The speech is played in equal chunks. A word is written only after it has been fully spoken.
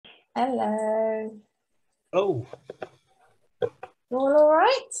Hello. Oh, You all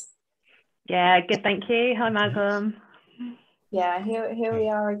right? Yeah, good, thank you. Hi, Malcolm. Yeah, here we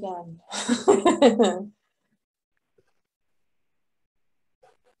are again.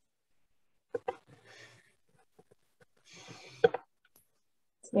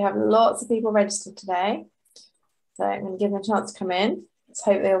 We have lots of people registered today, so I'm going to give them a chance to come in. Let's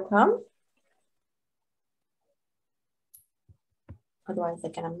hope they all come. Otherwise,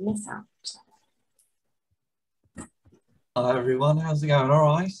 they're going to miss out. hello everyone. How's it going?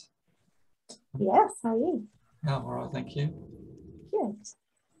 All right? Yes, how are you? Yeah, all right, thank you. Good.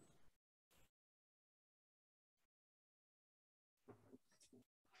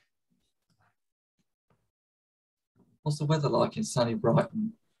 What's the weather like in sunny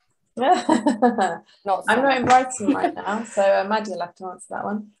Brighton? I'm not in Brighton right now, so Maddie will have to answer that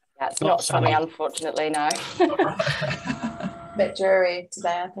one. Yeah, it's not sunny, unfortunately, no. A bit dreary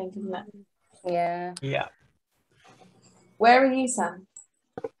today, I think, isn't it? Yeah. Yeah. Where are you, Sam?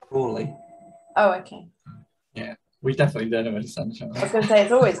 Crawley. Oh, okay. Yeah, we definitely don't have any sunshine. I was going to say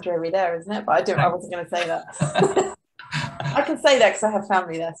it's always dreary there, isn't it? But I wasn't going to say that. I can say that because I have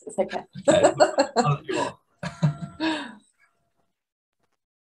family there, so it's okay. I'll let you off.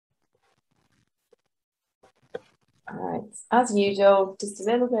 All right, as usual, just a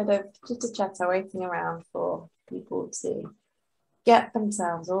little bit of a chatter waiting around for people to get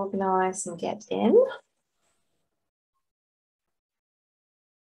themselves organised and get in.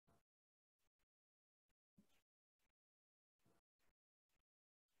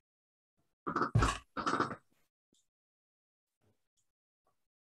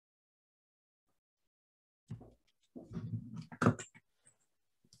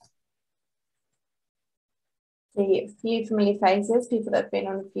 See a few familiar faces, people that have been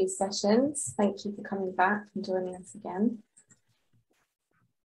on a few sessions. Thank you for coming back and joining us again.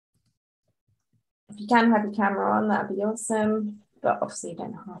 If you can have your camera on, that would be awesome, but obviously you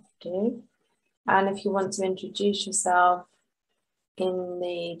don't have to. And if you want to introduce yourself in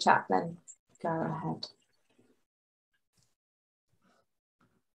the chat, then go ahead.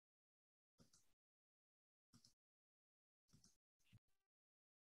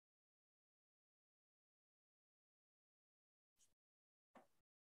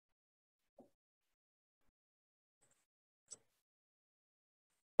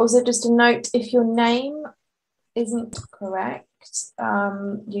 Also, just a note, if your name isn't correct,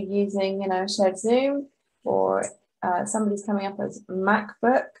 you're using, a shared Zoom, or somebody's coming up as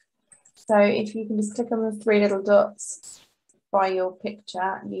MacBook. So if you can just click on the three little dots by your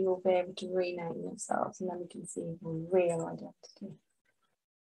picture, you will be able to rename yourselves, and then we can see your real identity.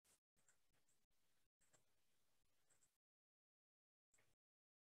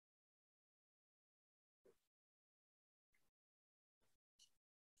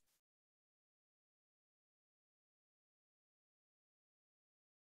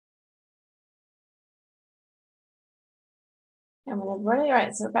 And we're everybody,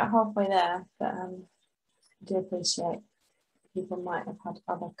 right, so we're about halfway there, but I do appreciate people might have had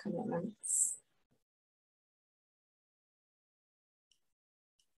other commitments.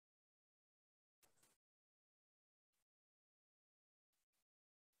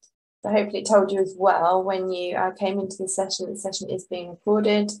 So hopefully it told you as well when you came into the session is being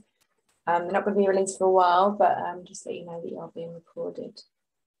recorded. They're not going to be released for a while, but just let you know that you are being recorded.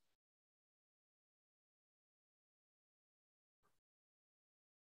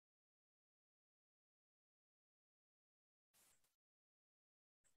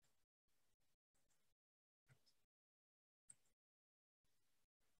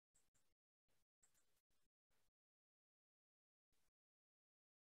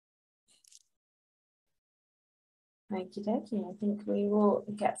 Okie dokie, I think we will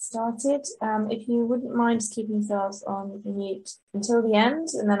get started. If you wouldn't mind just keeping yourselves on mute until the end,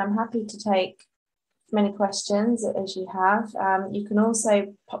 and then I'm happy to take as many questions as you have. You can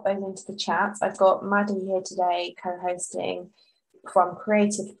also pop those into the chat. I've got Maddie here today co-hosting from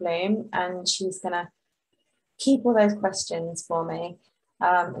Creative Bloom, and she's going to keep all those questions for me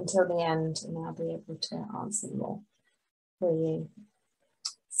until the end, and I'll be able to answer them all for you.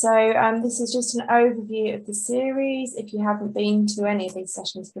 So this is just an overview of the series. If you haven't been to any of these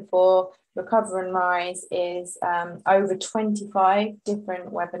sessions before, Recover and Rise is over 25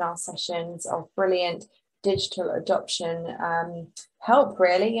 different webinar sessions of brilliant digital adoption help,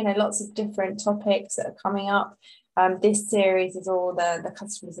 really, lots of different topics that are coming up. This series is all the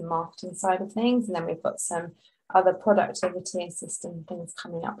customers and marketing side of things, and then we've got some other productivity and system things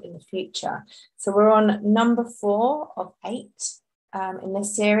coming up in the future. So we're on number 4 of 8 in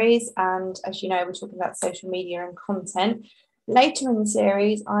this series, and as you know, we're talking about social media and content. later in the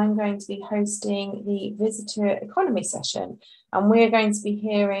series, I'm going to be hosting the visitor economy session, and we're going to be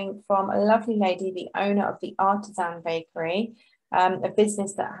hearing from a lovely lady, the owner of the Artisan Bakery, a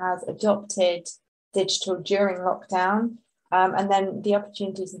business that has adopted digital during lockdown, and then the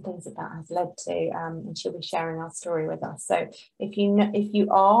opportunities and things that that has led to, and she'll be sharing our story with us. So if you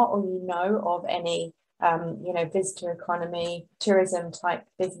are or you know of any visitor economy, tourism type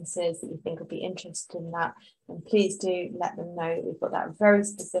businesses that you think would be interested in that, then please do let them know that we've got that very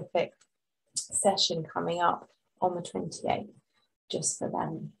specific session coming up on the 28th, just for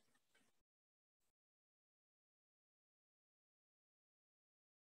them.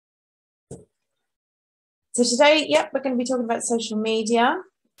 So today, we're going to be talking about social media.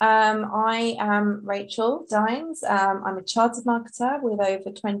 I am Rachael Dines. I'm a chartered marketer with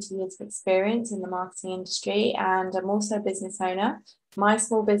over 20 years of experience in the marketing industry, and I'm also a business owner. My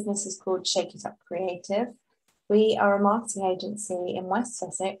small business is called Shake It Up Creative. We are a marketing agency in West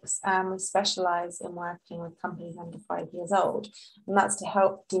Sussex, and we specialise in working with companies under 5 years old. And that's to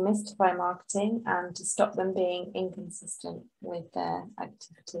help demystify marketing and to stop them being inconsistent with their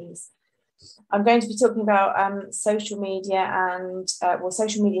activities. I'm going to be talking about social media and,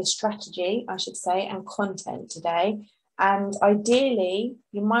 social media strategy, I should say, and content today. And ideally,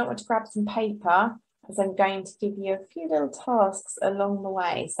 you might want to grab some paper, as I'm going to give you a few little tasks along the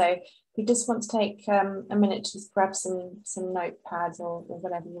way. So if you just want to take a minute to just grab some notepads or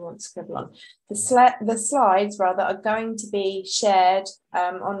whatever you want to scribble on. The slides, rather, are going to be shared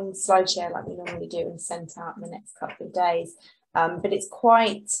on SlideShare like we normally do and sent out in the next couple of days. But it's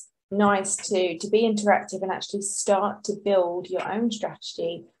quite nice to be interactive and actually start to build your own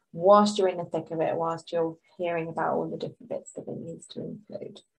strategy whilst you're in the thick of it, whilst you're hearing about all the different bits that it needs to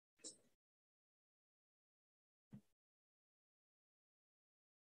include.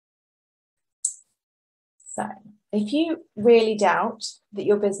 So if you really doubt that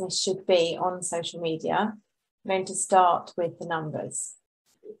your business should be on social media, I'm going to start with the numbers.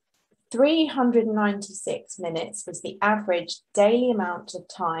 396 minutes was the average daily amount of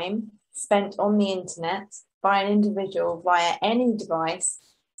time spent on the internet by an individual via any device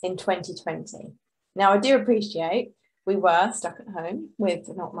in 2020. Now, I do appreciate we were stuck at home with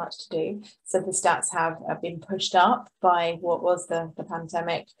not much to do, so the stats have been pushed up by what was the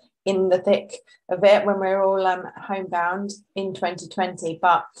pandemic in the thick of it when we were all homebound in 2020.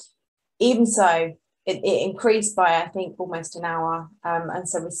 But even so, it increased by, I think, almost an hour. And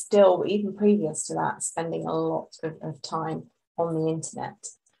so we're still, even previous to that, spending a lot of time on the internet.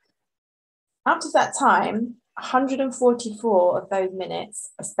 Out of that time, 144 of those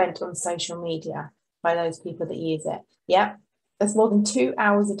minutes are spent on social media by those people that use it. Yeah, that's more than 2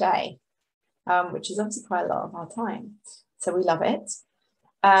 hours a day, which is obviously quite a lot of our time. So we love it.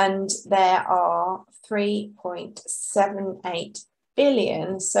 And there are 3.78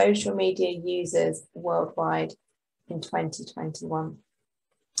 billion social media users worldwide in 2021.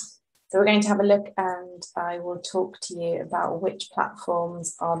 So we're going to have a look, and I will talk to you about which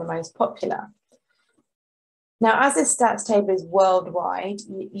platforms are the most popular. Now, as this stats table is worldwide,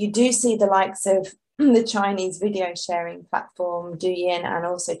 you do see the likes of the Chinese video sharing platform Douyin and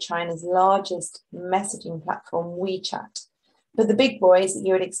also China's largest messaging platform WeChat. But the big boys that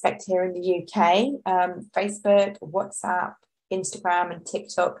you would expect here in the UK, Facebook, WhatsApp, Instagram and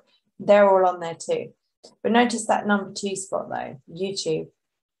TikTok, they're all on there too. But notice that number 2 spot though, YouTube.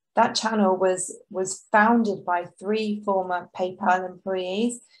 That channel was founded by 3 former PayPal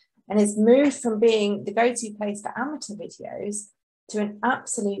employees, and it's moved from being the go-to place for amateur videos to an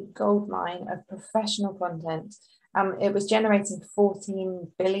absolute goldmine of professional content. It was generating $14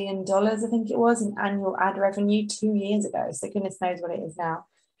 billion, I think it was, in annual ad revenue 2 years ago. So goodness knows what it is now.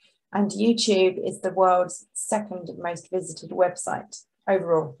 And YouTube is the world's 2nd most visited website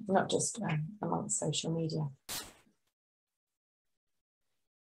overall, not just amongst social media.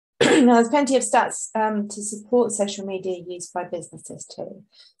 Now, there's plenty of stats to support social media use by businesses too.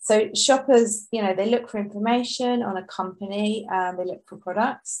 So shoppers, they look for information on a company, they look for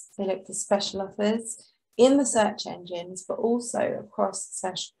products, they look for special offers in the search engines, but also across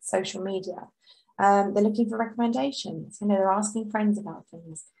social media. They're looking for recommendations, they're asking friends about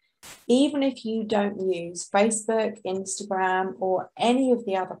things. Even if you don't use Facebook, Instagram, or any of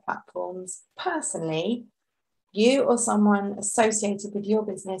the other platforms personally, you or someone associated with your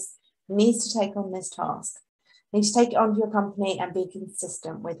business needs to take on this task. Need to take it on for your company and be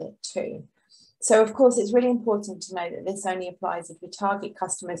consistent with it too. So of course, it's really important to know that this only applies if your target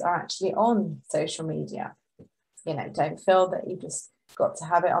customers are actually on social media. Don't feel that you've just got to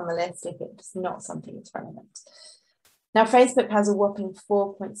have it on the list if it's not something that's relevant. Now, Facebook has a whopping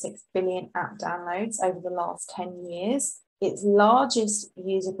 4.6 billion app downloads over the last 10 years. its largest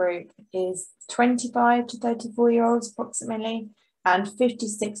user group is 25 to 34-year-olds approximately, and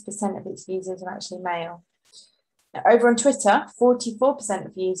 56% of its users are actually male. Now, over on Twitter, 44%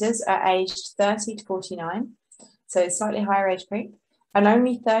 of users are aged 30 to 49, so slightly higher age group, and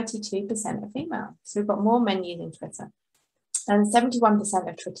only 32% are female. So we've got more men using Twitter. And 71%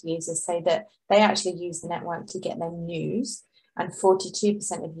 of Twitter users say that they actually use the network to get their news, and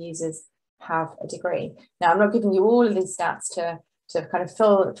 42% of users have a degree. Now, I'm not giving you all of these stats to kind of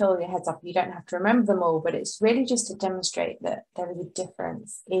fill your heads up. You don't have to remember them all, but it's really just to demonstrate that there is a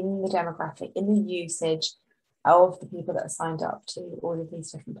difference in the demographic, in the usage of the people that are signed up to all of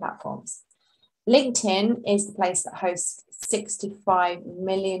these different platforms. LinkedIn is the place that hosts 65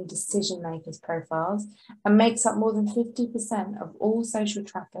 million decision makers profiles and makes up more than 50% of all social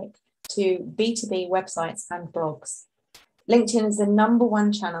traffic to B2B websites and blogs. LinkedIn is the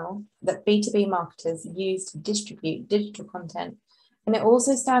 #1 channel that B2B marketers use to distribute digital content, and it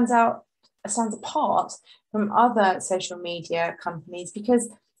also stands apart from other social media companies because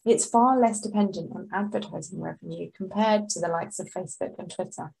it's far less dependent on advertising revenue compared to the likes of Facebook and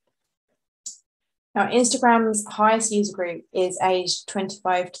Twitter. Now, Instagram's highest user group is aged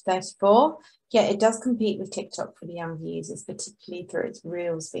 25 to 34, yet it does compete with TikTok for the younger users, particularly through its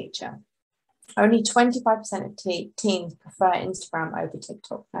Reels feature. Only 25% of teens prefer Instagram over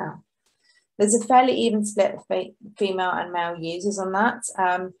TikTok now. There's a fairly even split of female and male users on that,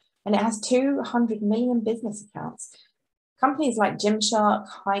 and it has 200 million business accounts. Companies like Gymshark,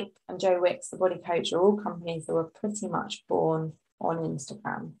 Hype, and Joe Wicks, the body coach, are all companies that were pretty much born on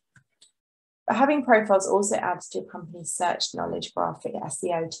Instagram. But having profiles also adds to a company's search knowledge graph for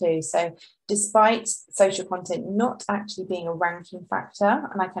SEO too. So despite social content not actually being a ranking factor,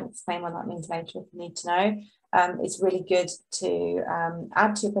 and I can explain what that means later if you need to know, it's really good to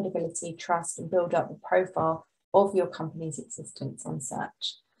add to your credibility, trust, and build up the profile of your company's existence on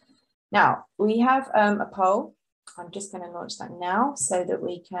search. Now, we have a poll. I'm just going to launch that now so that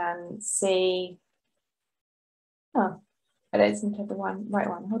we can see. Oh, I don't seem to have the right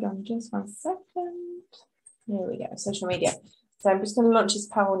one. Hold on just 1 second. Here we go, social media. So I'm just going to launch this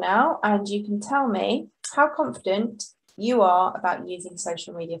poll now, and you can tell me how confident you are about using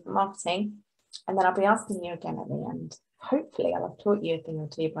social media for marketing. And then I'll be asking you again at the end. Hopefully I'll have taught you a thing or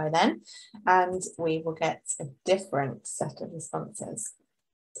two by then, and we will get a different set of responses.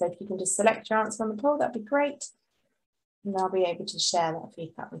 So if you can just select your answer on the poll, that'd be great. And I'll be able to share that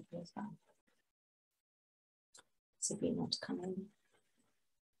feedback with you as well. So if you want to come in.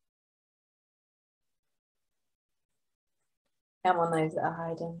 I'm on those that are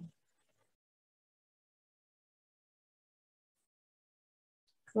hiding.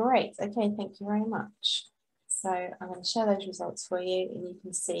 Great, okay, thank you very much. So I'm going to share those results for you, and you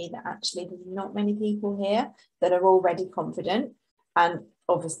can see that actually there's not many people here that are already confident, and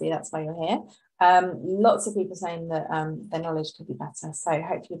obviously that's why you're here. Lots of people saying that their knowledge could be better. So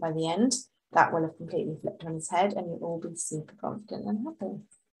hopefully by the end, that will have completely flipped on its head and you'll all be super confident and happy.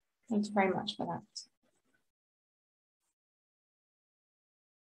 Thank you very much for that.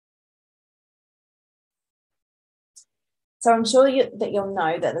 So I'm sure that you'll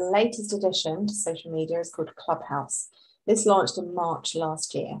know that the latest addition to social media is called Clubhouse. This launched in March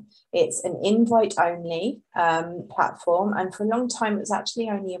last year. It's an invite-only platform, and for a long time it was actually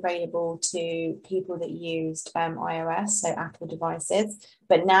only available to people that used iOS, so Apple devices,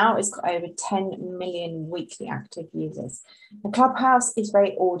 but now it's got over 10 million weekly active users. The Clubhouse is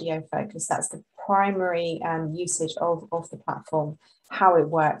very audio focused. That's the primary usage of the platform. How it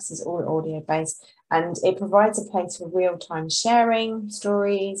works is all audio based, and it provides a place for real-time sharing,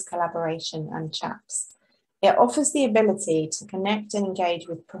 stories, collaboration, and chats. It offers the ability to connect and engage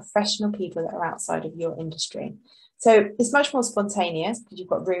with professional people that are outside of your industry. So it's much more spontaneous because you've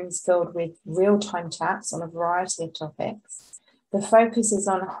got rooms filled with real-time chats on a variety of topics. The focus is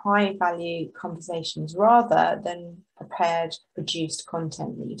on high-value conversations rather than prepared, produced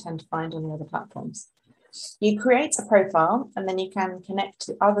content that you tend to find on the other platforms. You create a profile and then you can connect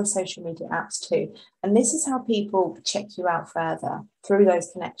to other social media apps too. And this is how people check you out further through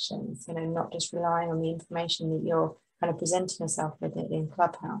those connections, you know, not just relying on the information that you're kind of presenting yourself with it in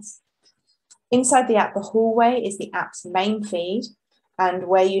Clubhouse. Inside the app, the hallway is the app's main feed and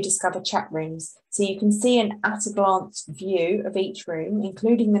where you discover chat rooms. So you can see an at-a-glance view of each room,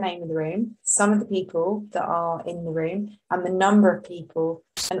 including the name of the room, some of the people that are in the room, and the number of people,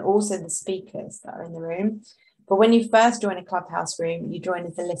 and also the speakers that are in the room. But when you first join a Clubhouse room, you join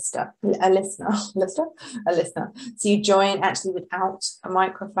as a listener. So you join actually without a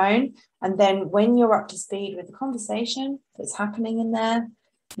microphone. And then when you're up to speed with the conversation that's happening in there,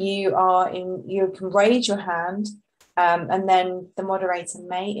 you can raise your hand And then the moderator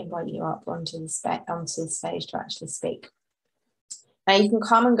may invite you up onto the stage to actually speak. Now you can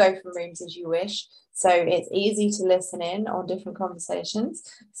come and go from rooms as you wish. So it's easy to listen in on different conversations,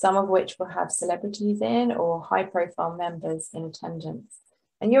 some of which will have celebrities in or high profile members in attendance.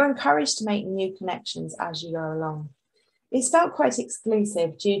 And you're encouraged to make new connections as you go along. It's felt quite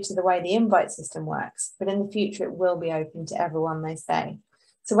exclusive due to the way the invite system works, but in the future it will be open to everyone, they say.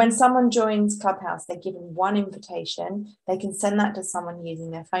 So when someone joins Clubhouse, they're given one invitation. They can send that to someone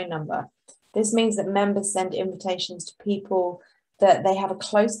using their phone number. This means that members send invitations to people that they have a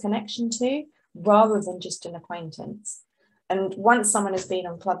close connection to, rather than just an acquaintance. And once someone has been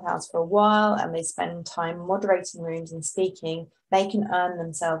on Clubhouse for a while and they spend time moderating rooms and speaking, they can earn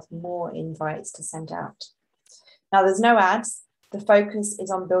themselves more invites to send out. Now, there's no ads. The focus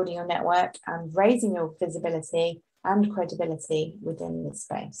is on building your network and raising your visibility and credibility within this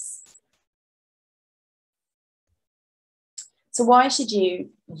space. So why should you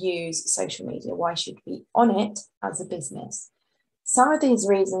use social media? Why should you be on it as a business? Some of these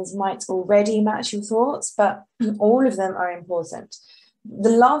reasons might already match your thoughts, but all of them are important. The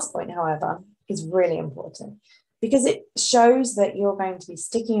last point, however, is really important because it shows that you're going to be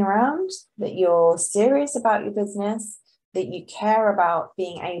sticking around, that you're serious about your business, that you care about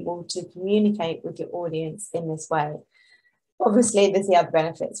being able to communicate with your audience in this way. Obviously, there's the other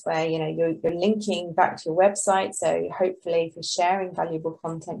benefits where you're linking back to your website. So hopefully, if you're sharing valuable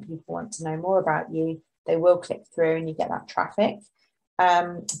content, people want to know more about you, they will click through and you get that traffic.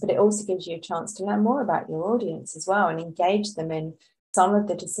 But it also gives you a chance to learn more about your audience as well and engage them in some of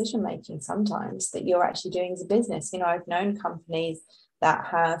the decision making sometimes that you're actually doing as a business. I've known companies that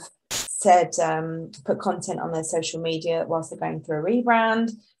have said, put content on their social media whilst they're going through a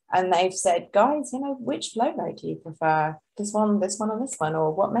rebrand. And they've said, guys, which logo do you prefer? This one, or this one,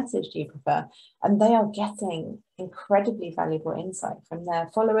 or what message do you prefer? And they are getting incredibly valuable insight from their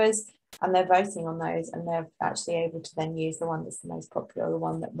followers, and they're voting on those, and they're actually able to then use the one that's the most popular, the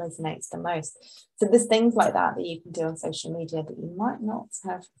one that resonates the most. So there's things like that that you can do on social media that you might not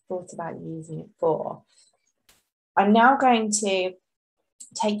have thought about using it for. I'm now going to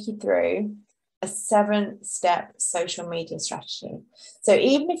take you through a 7-step social media strategy. So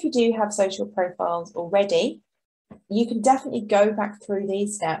even if you do have social profiles already, you can definitely go back through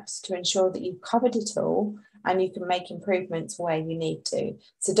these steps to ensure that you've covered it all and you can make improvements where you need to.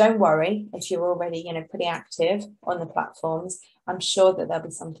 So don't worry if you're already pretty active on the platforms. I'm sure that there'll be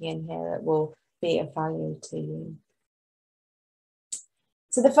something in here that will be of value to you.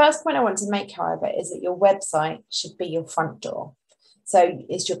 So the first point I want to make, however, is that your website should be your front door. So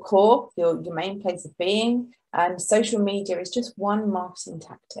it's your core, your main place of being, and social media is just one marketing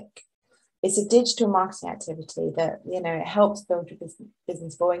tactic. It's a digital marketing activity that, it helps build your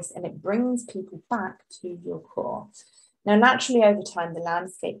business voice and it brings people back to your core. Now, naturally, over time, the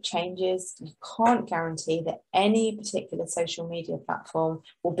landscape changes. You can't guarantee that any particular social media platform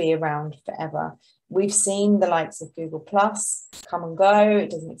will be around forever. We've seen the likes of Google Plus come and go.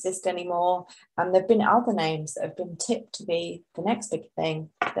 It doesn't exist anymore. And there have been other names that have been tipped to be the next big thing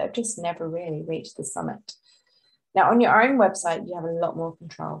that have just never really reached the summit. Now, on your own website, you have a lot more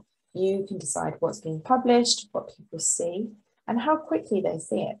control. You can decide what's being published, what people see, and how quickly they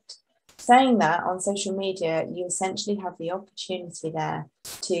see it. Saying that, on social media, you essentially have the opportunity there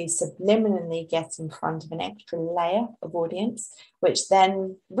to subliminally get in front of an extra layer of audience, which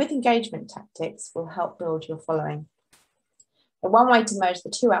then, with engagement tactics, will help build your following. And one way to merge the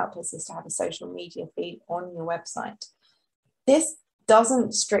two outputs is to have a social media feed on your website. This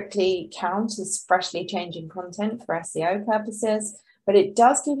doesn't strictly count as freshly changing content for SEO purposes, but it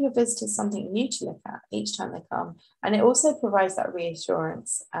does give your visitors something new to look at each time they come. And it also provides that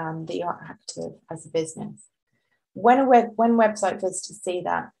reassurance that you're active as a business. When website visitors see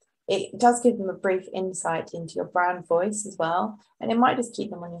that, it does give them a brief insight into your brand voice as well. And it might just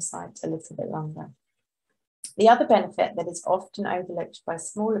keep them on your site a little bit longer. The other benefit that is often overlooked by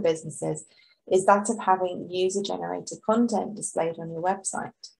smaller businesses is that of having user-generated content displayed on your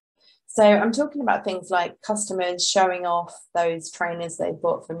website. So I'm talking about things like customers showing off those trainers they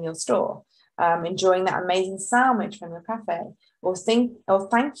bought from your store, enjoying that amazing sandwich from your cafe, or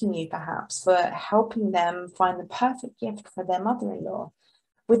thanking you perhaps for helping them find the perfect gift for their mother-in-law.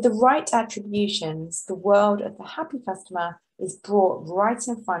 With the right attributions, the world of the happy customer is brought right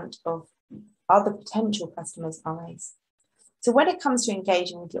in front of other potential customers' eyes. So when it comes to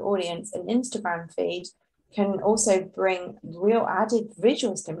engaging with your audience, an Instagram feed can also bring real added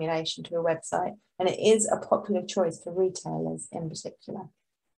visual stimulation to a website, and it is a popular choice for retailers in particular.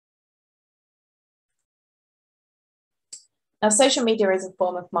 Now, social media is a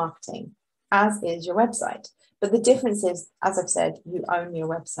form of marketing, as is your website, But the difference is, as I've said, you own your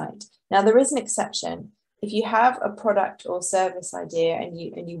website. Now, there is an exception. If you have a product or service idea and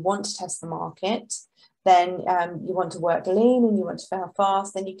you want to test the market, then you want to work lean and you want to fail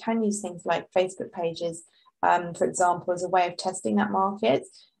fast, then you can use things like Facebook pages, for example, as a way of testing that market.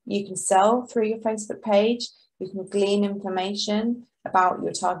 You can sell through your Facebook page, you can glean information about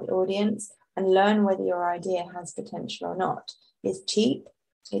your target audience and learn whether your idea has potential or not. It's cheap,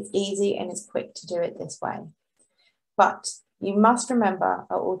 it's easy, and it's quick to do it this way. But you must remember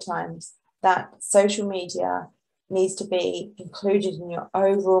at all times that social media needs to be included in your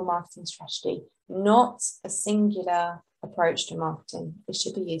overall marketing strategy, not a singular approach to marketing. It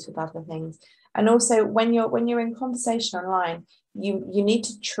should be used with other things. And also, when you're in conversation online, you need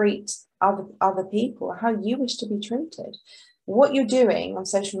to treat other people how you wish to be treated. What you're doing on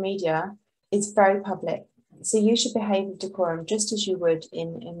social media is very public, so you should behave with decorum just as you would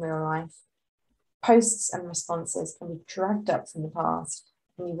in real life. Posts and responses can be dragged up from the past,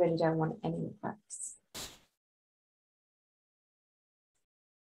 and you really don't want any regrets.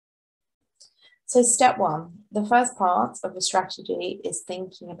 So step one, the first part of the strategy is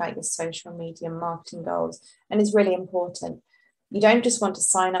thinking about your social media marketing goals, and it's really important. You don't just want to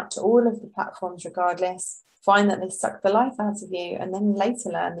sign up to all of the platforms regardless, find that they suck the life out of you, and then later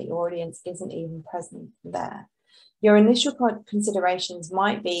learn that your audience isn't even present there. Your initial considerations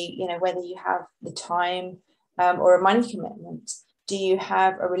might be, whether you have the time or a money commitment. Do you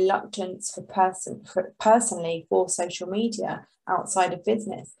have a reluctance personally for social media outside of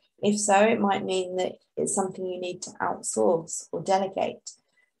business? If so, it might mean that it's something you need to outsource or delegate.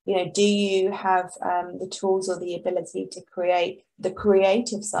 Do you have the tools or the ability to create the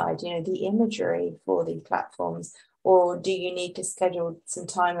creative side, the imagery for these platforms? Or do you need to schedule some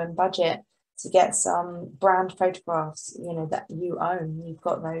time and budget to get some brand photographs, that you own? You've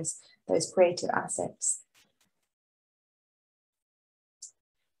got those creative assets.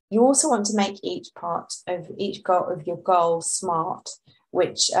 You also want to make each part of your goal SMART,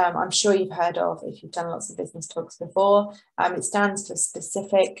 which I'm sure you've heard of if you've done lots of business talks before. It stands for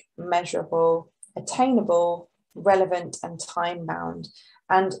specific, measurable, attainable, relevant, and time-bound.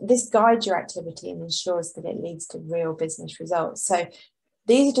 And this guides your activity and ensures that it leads to real business results. So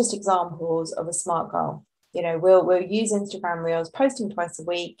these are just examples of a SMART goal. We'll use Instagram Reels, posting twice a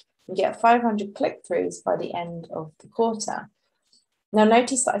week, and get 500 click-throughs by the end of the quarter. Now,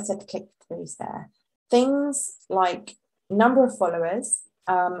 notice that I said click-throughs there. Things like number of followers,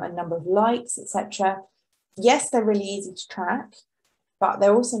 a number of likes, etc. Yes, they're really easy to track, but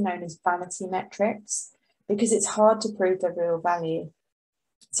they're also known as vanity metrics because it's hard to prove their real value.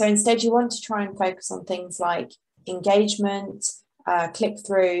 So instead, you want to try and focus on things like engagement,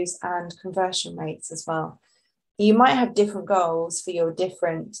 click-throughs, and conversion rates as well. You might have different goals for your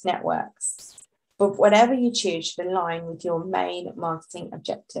different networks, but whatever you choose should align with your main marketing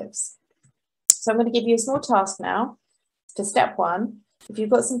objectives. So I'm going to give you a small task now. For step one, if you've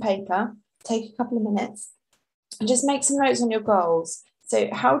got some paper, take a couple of minutes and just make some notes on your goals. So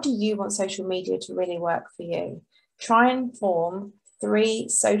how do you want social media to really work for you? Try and form 3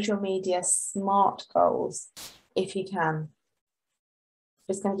 social media SMART goals if you can.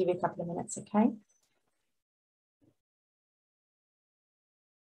 Just going to give you a couple of minutes, okay?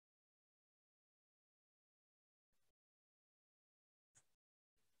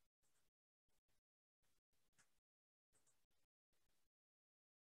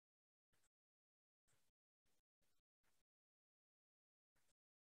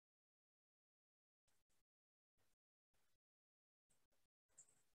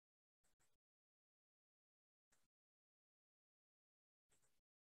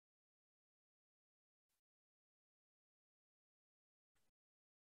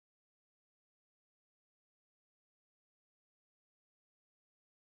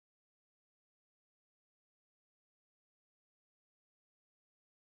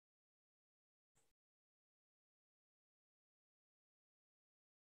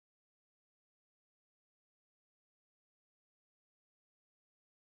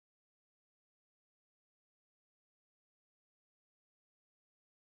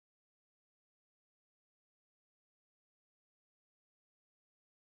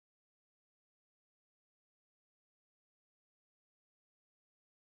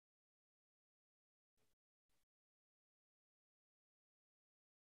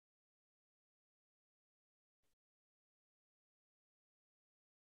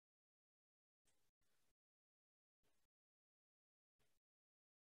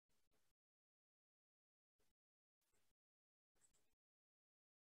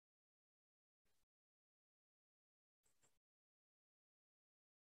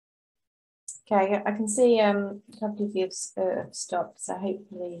 Okay, I can see a couple of you have stopped, so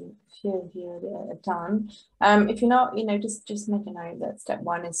hopefully a few of you are done. If you're not, just make a note that step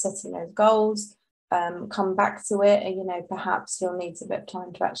 1 is setting those goals. Come back to it, and perhaps you'll need a bit of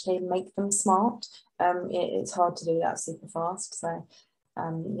time to actually make them smart. It's hard to do that super fast, so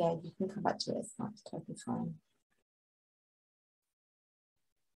yeah, you can come back to it. It's totally fine.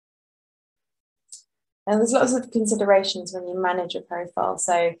 And there's lots of considerations when you manage a profile.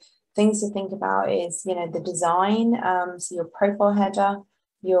 So things to think about is, the design, so your profile header,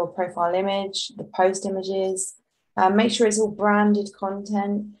 your profile image, the post images, make sure it's all branded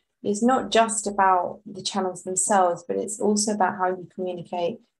content. It's not just about the channels themselves, but it's also about how you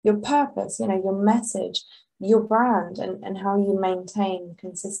communicate your purpose, your message, your brand, and how you maintain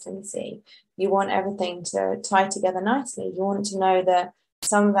consistency. You want everything to tie together nicely. You want to know that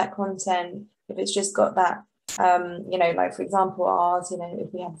some of that content, if it's just got that, like for example, ours,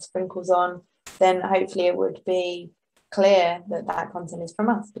 if we have the sprinkles on, then hopefully it would be clear that that content is from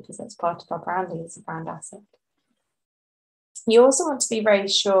us because that's part of our branding. It's a brand asset. You also want to be very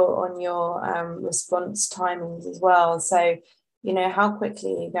sure on your response timings as well. So, how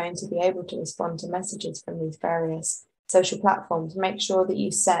quickly are you going to be able to respond to messages from these various social platforms? Make sure that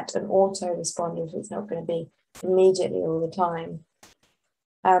you set an auto respond if it's not going to be immediately all the time.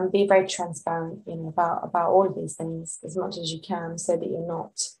 Be very transparent, about all of these things as much as you can, so that you're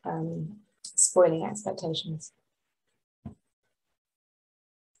not spoiling expectations.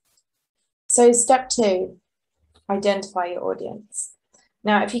 So step 2, identify your audience.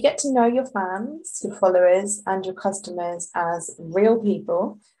 Now, if you get to know your fans, your followers, and your customers as real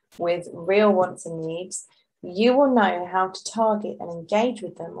people with real wants and needs, you will know how to target and engage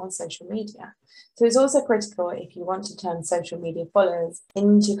with them on social media. So it's also critical if you want to turn social media followers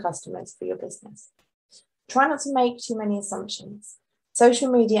into customers for your business. Try not to make too many assumptions.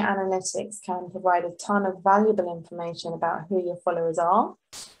 Social media analytics can provide a ton of valuable information about who your followers are,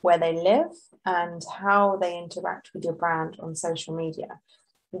 where they live, and how they interact with your brand on social media.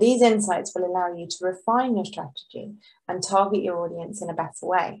 These insights will allow you to refine your strategy and target your audience in a better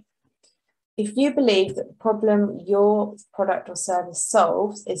way. If you believe that the problem your product or service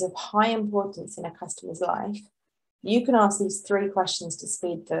solves is of high importance in a customer's life, you can ask these 3 questions to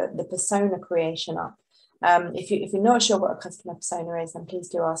speed the persona creation up. If you're not sure what a customer persona is, then please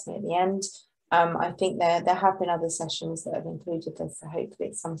do ask me at the end. I think there have been other sessions that have included this, so hopefully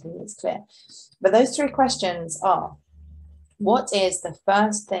it's something that's clear. But those 3 questions are: what is the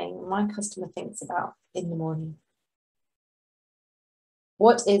first thing my customer thinks about in the morning?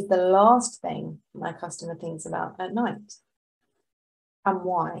 What is the last thing my customer thinks about at night? And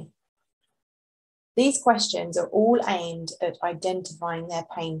why? These questions are all aimed at identifying their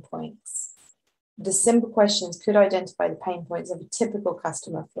pain points. The simple questions could identify the pain points of a typical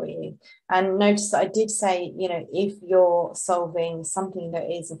customer for you. And notice that I did say, if you're solving something that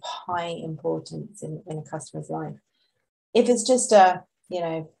is of high importance in a customer's life. If it's just a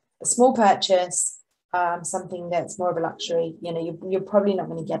small purchase, something that's more of a luxury, you're probably not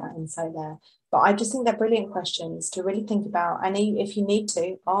going to get that insight there. But I just think they're brilliant questions to really think about. And if you need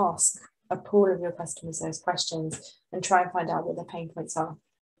to, ask a pool of your customers those questions and try and find out what their pain points are.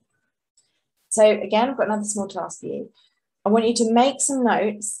 So again, I've got another small task for you. I want you to make some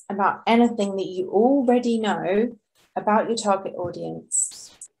notes about anything that you already know about your target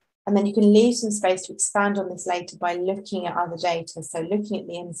audience. And then you can leave some space to expand on this later by looking at other data. So looking at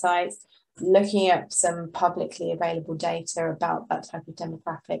the insights, looking at some publicly available data about that type of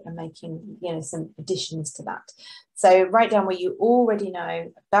demographic and making, some additions to that. So write down what you already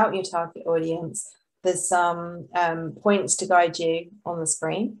know about your target audience. There's some points to guide you on the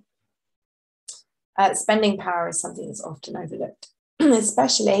screen. Spending power is something that's often overlooked,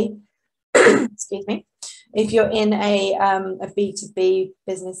 especially, excuse me, if you're in a B2B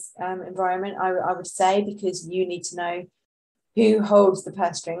business environment, I would say, because you need to know who holds the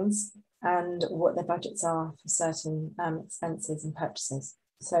purse strings and what their budgets are for certain expenses and purchases.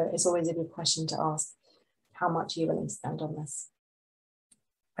 So it's always a good question to ask, how much are you willing to spend on this?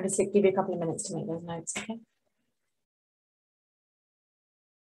 I'll just give you a couple of minutes to make those notes, okay?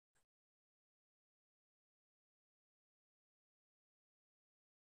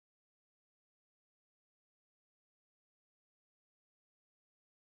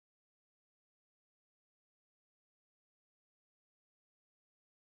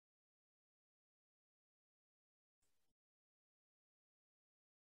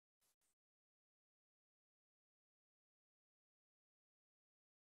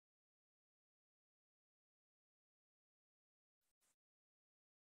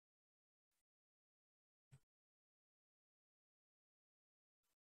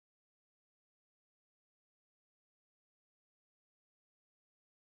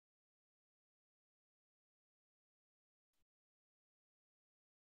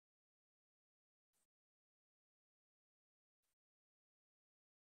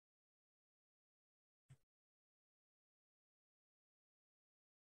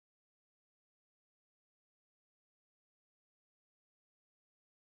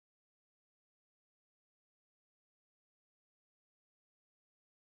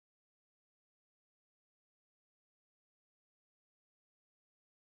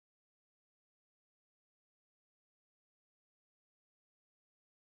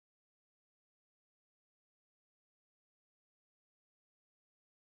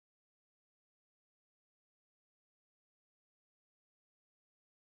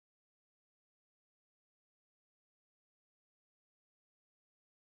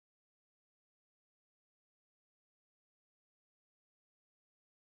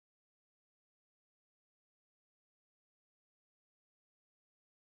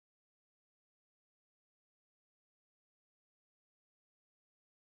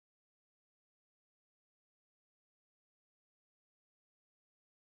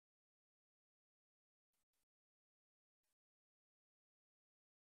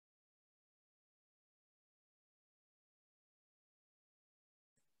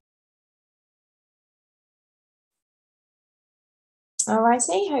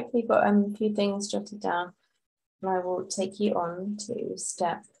 Alrighty, hopefully you've got a few things jotted down, and I will take you on to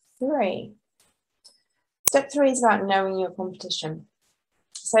step 3. Step 3 is about knowing your competition.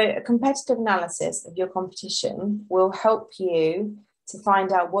 So a competitive analysis of your competition will help you to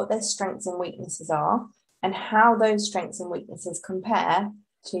find out what their strengths and weaknesses are and how those strengths and weaknesses compare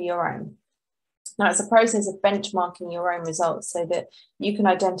to your own. Now, it's a process of benchmarking your own results so that you can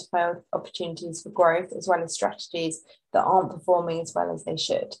identify opportunities for growth as well as strategies that aren't performing as well as they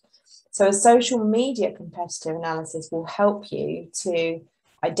should. So a social media competitive analysis will help you to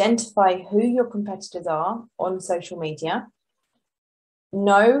identify who your competitors are on social media,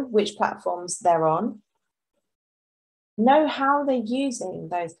 know which platforms they're on, know how they're using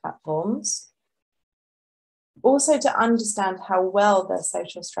those platforms, also to understand how well their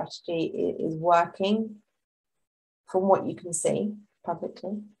social strategy is working from what you can see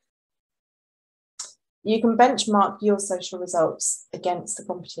publicly. You can benchmark your social results against the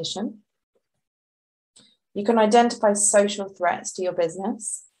competition. You can identify social threats to your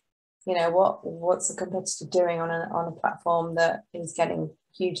business. You know, what's a competitor doing on a platform that is getting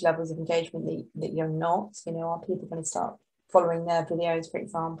huge levels of engagement that you're not? You know, are people going to start following their videos, for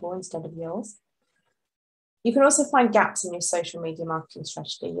example, instead of yours? You can also find gaps in your social media marketing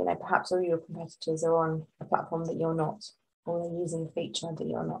strategy. You know, perhaps all your competitors are on a platform that you're not, or they're using a feature that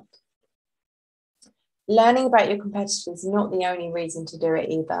you're not. Learning about your competitors is not the only reason to do it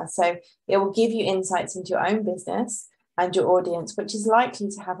either. So it will give you insights into your own business and your audience, which is likely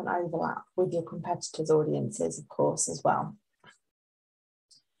to have an overlap with your competitors' audiences, of course, as well.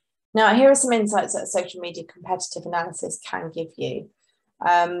 Now, here are some insights that social media competitive analysis can give you.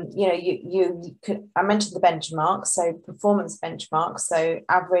 You know, you could, I mentioned the benchmarks, so performance benchmarks, so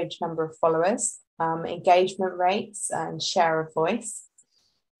average number of followers, engagement rates and share of voice,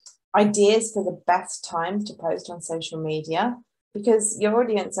 ideas for the best times to post on social media, because your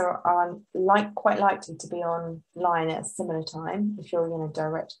audience are quite likely to be online at a similar time if you're in a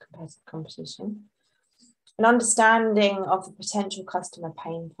direct competitive competition. An understanding of the potential customer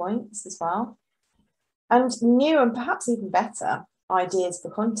pain points as well, and new and perhaps even better ideas for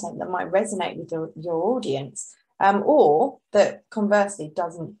content that might resonate with your audience, or that conversely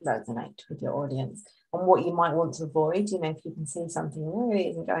doesn't resonate with your audience, and what you might want to avoid. You know, if you can see something really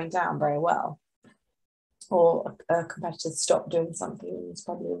isn't going down very well, or a competitor stopped doing something, there's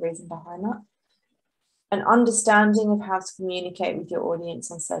probably a reason behind that. An understanding of how to communicate with your audience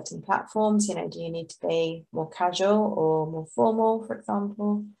on certain platforms. You know, do you need to be more casual or more formal, for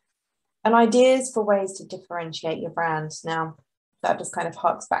example? And ideas for ways to differentiate your brand. Now, that just kind of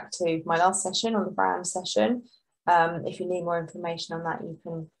harks back to my last session on the brand session. If you need more information on that, you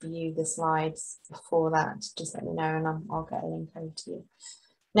can view the slides before that. Just let me know and I'll get a link over to you.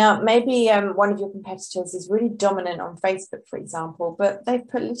 Now, maybe one of your competitors is really dominant on Facebook, for example, but they've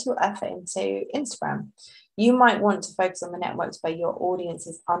put little effort into Instagram. You might want to focus on the networks where your audience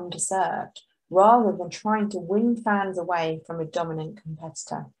is underserved, rather than trying to win fans away from a dominant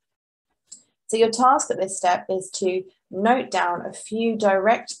competitor. So your task at this step is to note down a few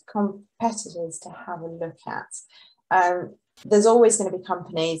direct competitors to have a look at. There's always going to be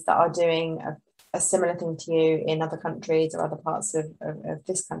companies that are doing a similar thing to you in other countries or other parts of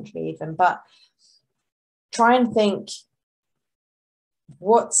this country even, but try and think,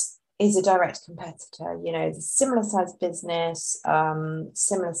 what is a direct competitor? You know, the similar size business,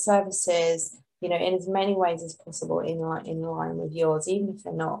 similar services, you know, in as many ways as possible in line with yours, even if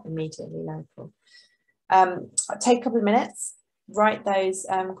they're not immediately local. Take a couple of minutes, write those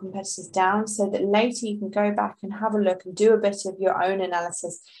competitors down so that later you can go back and have a look and do a bit of your own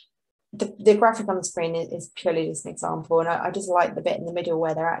analysis. The graphic on the screen is purely just an example, and I just like the bit in the middle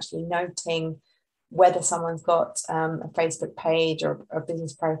where they're actually noting whether someone's got a Facebook page or a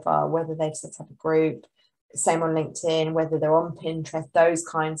business profile, whether they've set up a group, same on LinkedIn, whether they're on Pinterest, those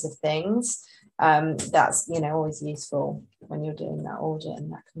kinds of things. That's, you know, always useful when you're doing that audit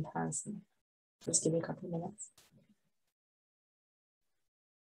and that comparison. Just give you a couple of minutes.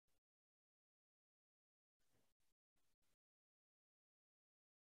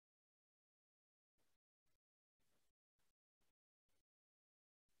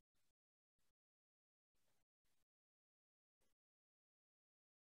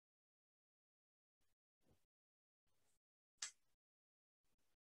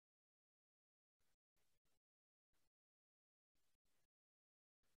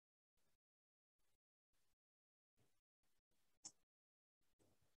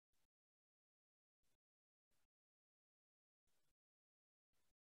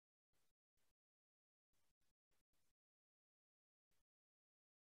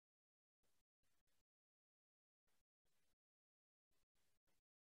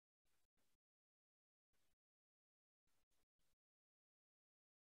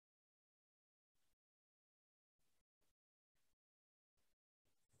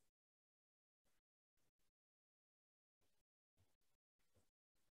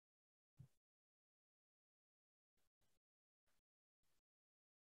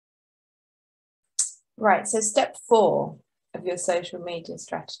 Right, so step 4 of your social media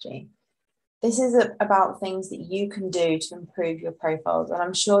strategy. This is about things that you can do to improve your profiles, and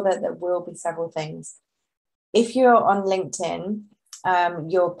I'm sure that there will be several things. If you're on LinkedIn,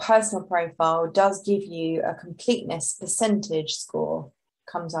 your personal profile does give you a completeness percentage score,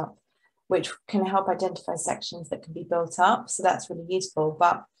 comes up, which can help identify sections that can be built up. So that's really useful.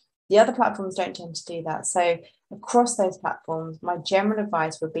 But the other platforms don't tend to do that. So across those platforms, my general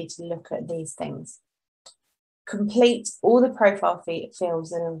advice would be to look at these things. Complete all the profile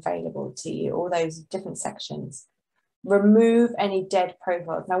fields that are available to you, all those different sections. Remove any dead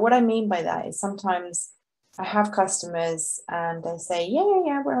profiles. Now, what I mean by that is sometimes I have customers and they say,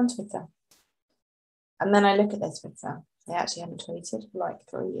 yeah, we're on Twitter. And then I look at their Twitter. They actually haven't tweeted for like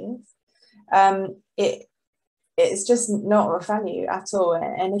 3 years. It's just not of value at all.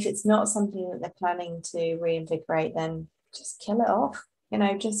 And if it's not something that they're planning to reinvigorate, then just kill it off. You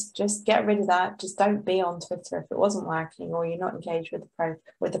know, just get rid of that. Just don't be on Twitter if it wasn't working or you're not engaged with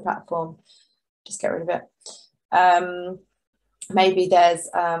the platform. Just get rid of it. Maybe there's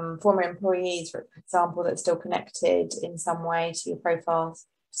former employees, for example, that's still connected in some way to your profiles.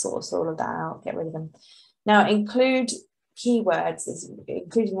 Source all of that out, get rid of them. Now, include keywords,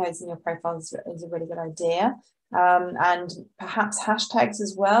 including those in your profiles is a really good idea. And perhaps hashtags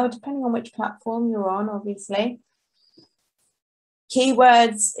as well, depending on which platform you're on, obviously.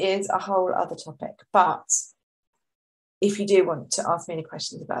 Keywords is a whole other topic, but if you do want to ask me any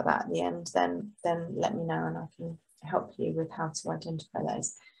questions about that at the end, then let me know and I can help you with how to identify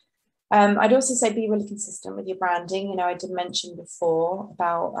those. I'd also say be really consistent with your branding. You know, I did mention before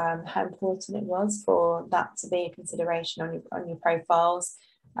about how important it was for that to be a consideration on your profiles.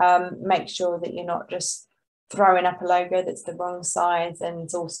 Make sure that you're not just throwing up a logo that's the wrong size and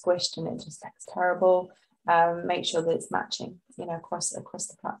it's all squished and it just looks terrible. Make sure that it's matching, you know, across the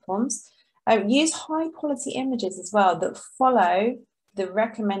platforms. Use high quality images as well that follow the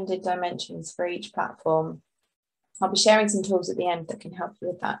recommended dimensions for each platform. I'll be sharing some tools at the end that can help you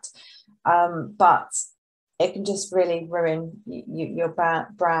with that. But it can just really ruin your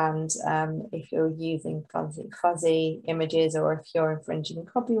brand if you're using fuzzy images or if you're infringing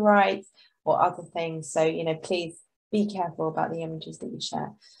copyright or other things. So, you know, please be careful about the images that you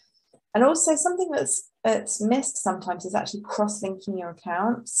share. And also something that's missed sometimes is actually cross-linking your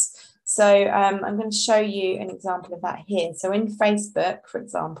accounts. So I'm going to show you an example of that here. So in Facebook, for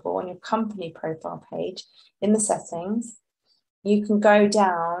example, on your company profile page, in the settings, you can go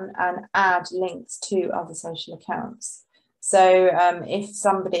down and add links to other social accounts. So if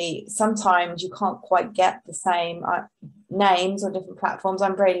sometimes you can't quite get the same names on different platforms.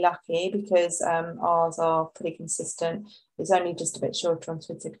 I'm very lucky because ours are pretty consistent. It's only just a bit shorter on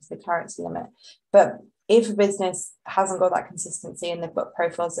Twitter because of the character limit. But if a business hasn't got that consistency and they've got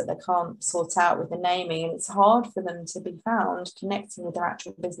profiles that they can't sort out with the naming and it's hard for them to be found connecting with their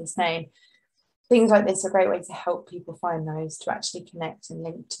actual business name, things like this are a great way to help people find those, to actually connect and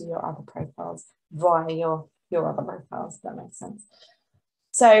link to your other profiles via your other profiles, if that makes sense.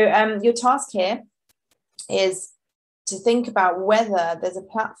 So your task here is to think about whether there's a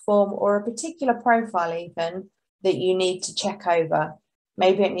platform or a particular profile even that you need to check over.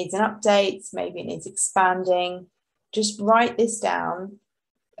 Maybe it needs an update, maybe it needs expanding. Just write this down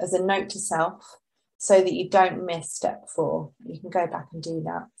as a note to self so that you don't miss step 4. You can go back and do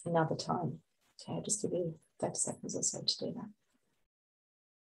that another time. Okay, I'll just give you 30 seconds or so to do that.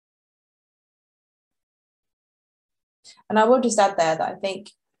 And I will just add there that I think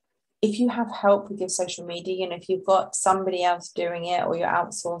if you have help with your social media, you know, if you've got somebody else doing it or you're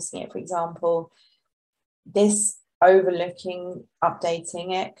outsourcing it, for example, this overlooking,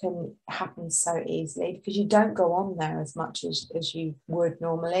 updating it can happen so easily because you don't go on there as much as you would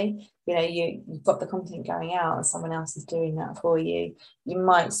normally. You know, you've got the content going out and someone else is doing that for you. You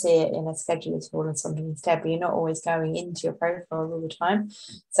might see it in a scheduler tool or something instead, but you're not always going into your profile all the time.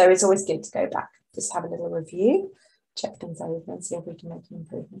 So it's always good to go back, just have a little review, check things over and see if we can make an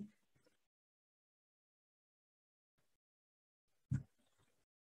improvement.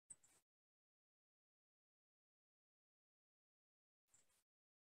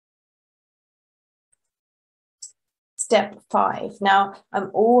 Step 5. Now,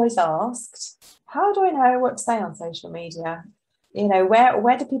 I'm always asked, how do I know what to say on social media? You know,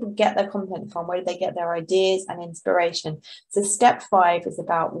 where do people get their content from? Where do they get their ideas and inspiration? So step 5 is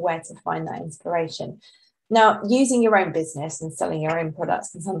about where to find that inspiration. Now, using your own business and selling your own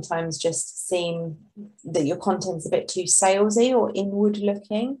products can sometimes just seem that your content's a bit too salesy or inward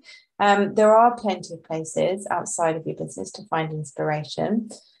looking. There are plenty of places outside of your business to find inspiration.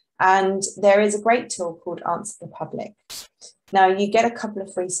 And there is a great tool called Answer the Public. Now, you get a couple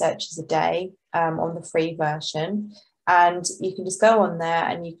of free searches a day. on the free version. And you can just go on there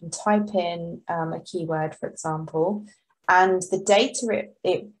and you can type in a keyword, for example, and the data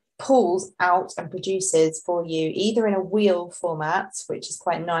it pulls out and produces for you, either in a wheel format, which is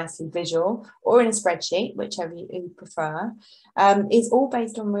quite nicely visual, or in a spreadsheet, whichever you prefer, is all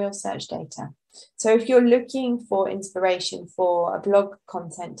based on real search data. So if you're looking for inspiration for a blog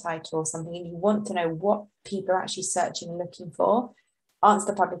content title or something, and you want to know what people are actually searching and looking for,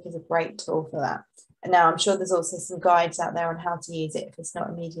 Answer the Public is a great tool for that. And now I'm sure there's also some guides out there on how to use it if it's not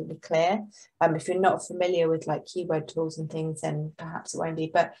immediately clear. If you're not familiar with like keyword tools and things, then perhaps it won't be,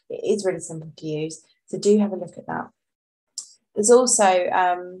 but it is really simple to use. So do have a look at that. There's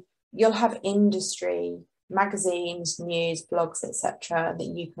also, you'll have industry magazines, news, blogs, etc. that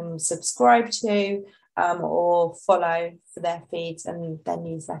you can subscribe to or follow for their feeds and their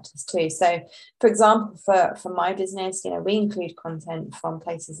newsletters too. So for example, for my business, we include content from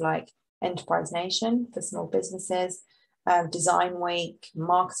places like Enterprise Nation for small businesses, Design Week,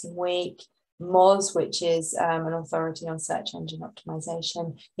 Marketing Week, Moz, which is an authority on search engine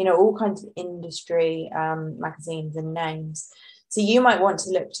optimization, all kinds of industry magazines and names. So you might want to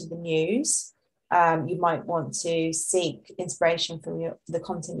look to the news. You might want to seek inspiration from the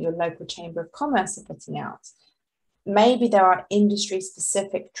content your local Chamber of Commerce are putting out. Maybe there are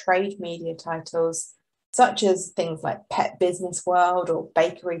industry-specific trade media titles, such as things like Pet Business World or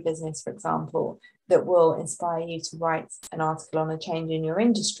Bakery Business, for example, that will inspire you to write an article on a change in your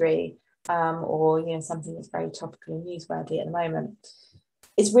industry or something that's very topical and newsworthy at the moment.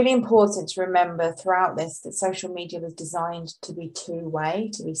 It's really important to remember throughout this that social media was designed to be two-way,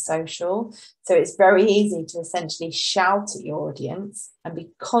 to be social. So it's very easy to essentially shout at your audience and be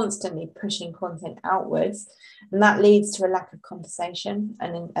constantly pushing content outwards. And that leads to a lack of conversation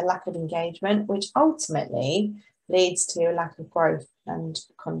and a lack of engagement, which ultimately leads to a lack of growth and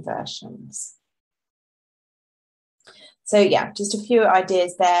conversions. So yeah, just a few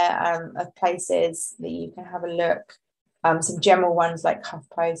ideas there of places that you can have a look. Some general ones like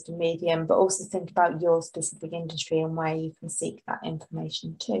HuffPost and Medium, but also think about your specific industry and where you can seek that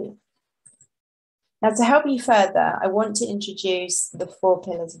information too. Now, to help you further, I want to introduce the 4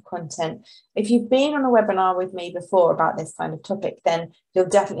 pillars of content. If you've been on a webinar with me before about this kind of topic, then you'll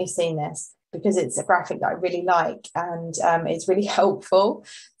definitely have seen this because it's a graphic that I really like and it's really helpful.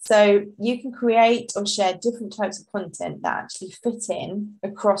 So you can create or share different types of content that actually fit in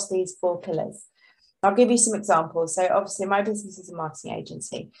across these 4 pillars. I'll give you some examples. So obviously my business is a marketing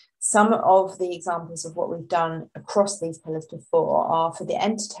agency. Some of the examples of what we've done across these pillars before are for the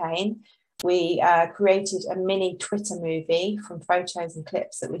entertain. We created a mini Twitter movie from photos and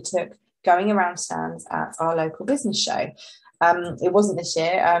clips that we took going around stands at our local business show. It wasn't this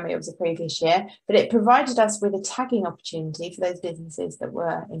year, it was a previous year, but it provided us with a tagging opportunity for those businesses that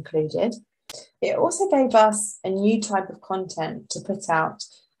were included. It also gave us a new type of content to put out.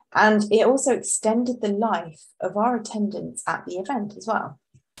 And it also extended the life of our attendance at the event as well.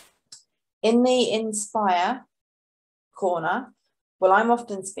 In the Inspire corner, well, I'm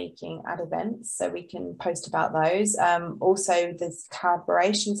often speaking at events, so we can post about those. Also, there's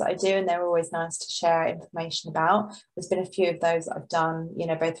collaborations that I do, and they're always nice to share information about. There's been a few of those that I've done,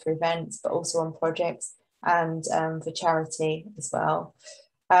 both for events, but also on projects and for charity as well.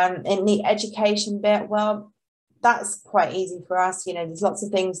 In the education bit, well, that's quite easy for us. There's lots of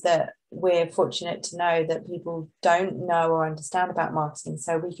things that we're fortunate to know that people don't know or understand about marketing.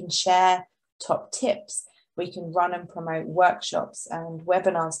 So we can share top tips. We can run and promote workshops and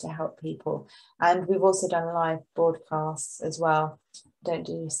webinars to help people. And we've also done live broadcasts as well. Don't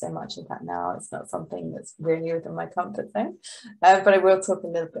do so much of that now. It's not something that's really within my comfort zone. But I will talk a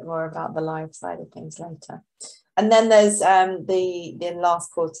little bit more about the live side of things later. And then there's the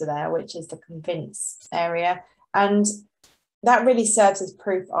last quarter there, which is the convince area. And that really serves as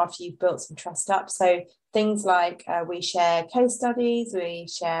proof after you've built some trust up. So things like we share case studies, we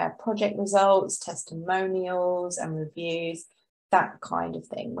share project results, testimonials and reviews, that kind of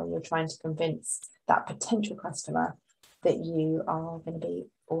thing, when you're trying to convince that potential customer that you are going to be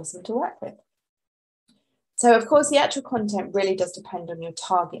awesome to work with. So of course, the actual content really does depend on your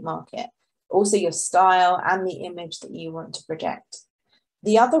target market, also your style and the image that you want to project.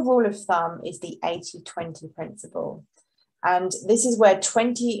 The other rule of thumb is the 80-20 principle. And this is where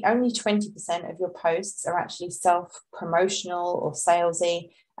only 20% of your posts are actually self-promotional or salesy,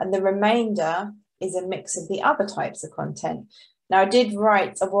 and the remainder is a mix of the other types of content. Now, I did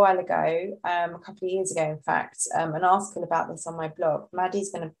write a while ago, a couple of years ago, in fact, an article about this on my blog.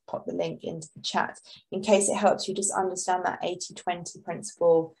 Maddie's going to pop the link into the chat in case it helps you just understand that 80-20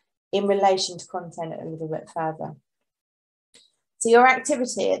 principle in relation to content a little bit further. So your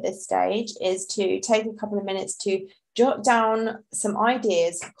activity at this stage is to take a couple of minutes to jot down some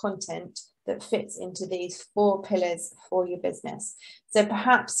ideas for content that fits into these 4 pillars for your business. So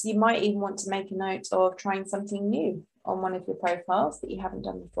perhaps you might even want to make a note of trying something new on one of your profiles that you haven't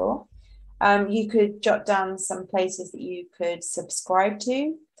done before. You could jot down some places that you could subscribe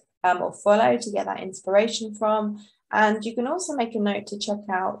to or follow to get that inspiration from. And you can also make a note to check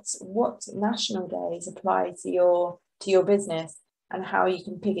out what national days apply to your business and how you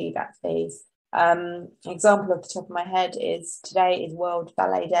can piggyback these. Example off the top of my head is today is World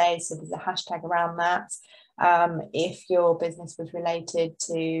Ballet Day, so there's a hashtag around that. If your business was related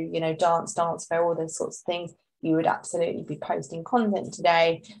to, you know, dance fair, all those sorts of things, you would absolutely be posting content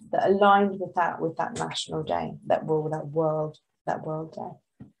today that aligned with that national day, that world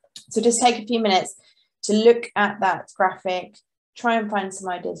day. So just take a few minutes to look at that graphic, try and find some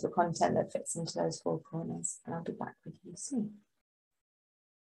ideas for content that fits into those 4 corners, and I'll be back with you soon.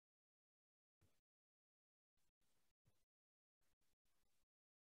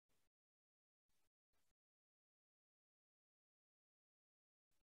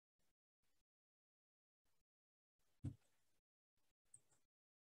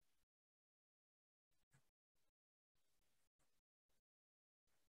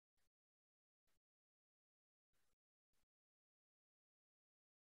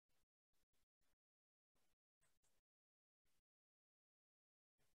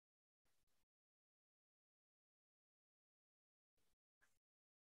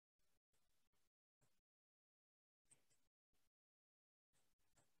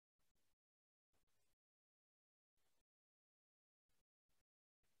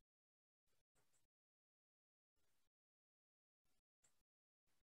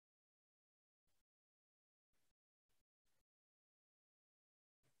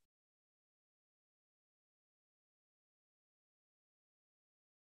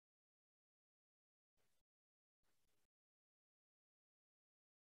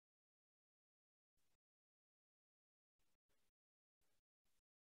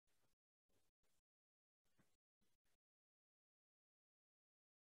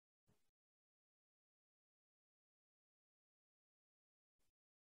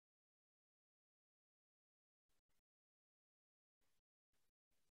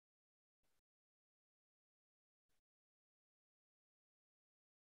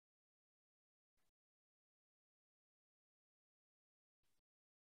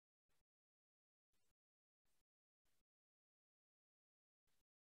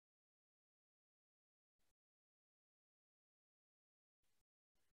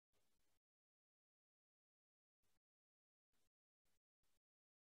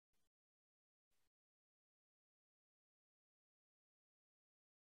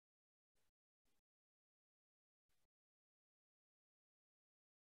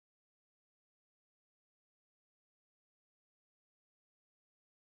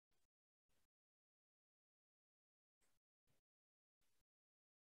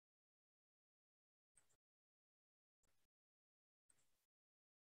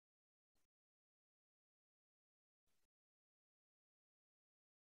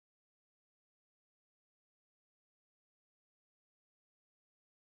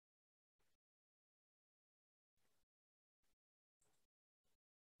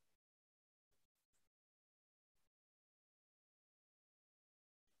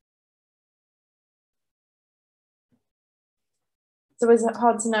 So is it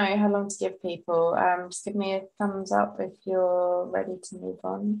hard to know how long to give people? Just give me a thumbs up if you're ready to move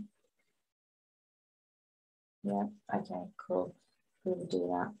on. Yeah, okay, cool. We will do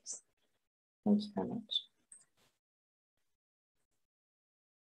that. Thank you very much.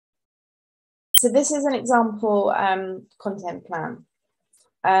 So this is an example content plan.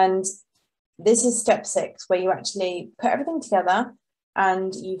 And this is step 6, where you actually put everything together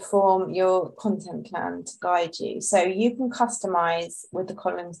and you form your content plan to guide you. So you can customize with the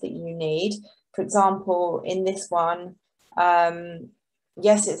columns that you need. For example, in this one,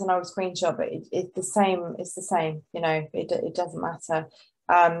 yes, it's an old screenshot, but it's the same, you know, it doesn't matter.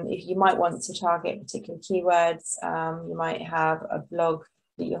 If you might want to target particular keywords, you might have a blog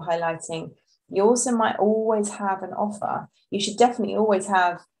that you're highlighting. You also might always have an offer. You should definitely always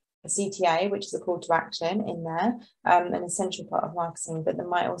have a CTA, which is a call to action in there, an essential part of marketing, but there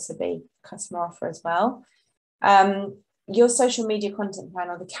might also be a customer offer as well. Your social media content plan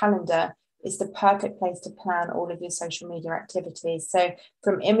or the calendar is the perfect place to plan all of your social media activities. So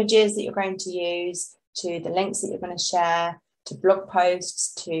from images that you're going to use, to the links that you're going to share, to blog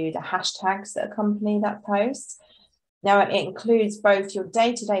posts, to the hashtags that accompany that post. Now, it includes both your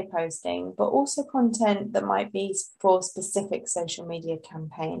day-to-day posting, but also content that might be for specific social media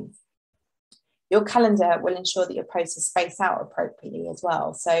campaigns. Your calendar will ensure that your posts are spaced out appropriately as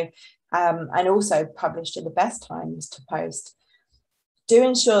well. So, and also published at the best times to post. Do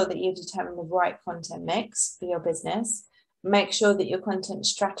ensure that you determine the right content mix for your business. Make sure that your content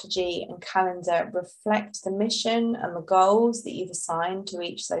strategy and calendar reflect the mission and the goals that you've assigned to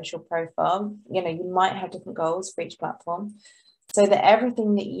each social profile. You know, you might have different goals for each platform, so that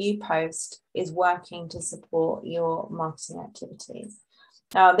everything that you post is working to support your marketing activities.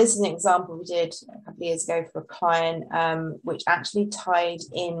 Now, this is an example we did a couple of years ago for a client, which actually tied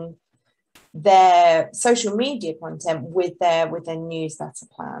in their social media content with their newsletter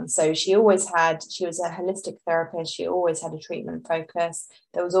plan. So she was a holistic therapist. She always had a treatment focus.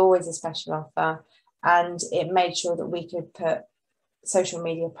 There was always a special offer, and it made sure that we could put social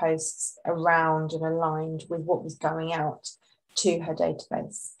media posts around and aligned with what was going out to her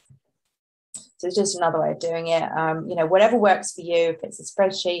database. So it's just another way of doing it. You know, whatever works for you. If it's a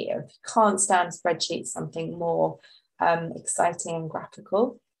spreadsheet, if you can't stand spreadsheets, something more exciting and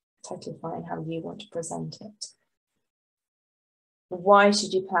graphical, totally fine how you want to present it. Why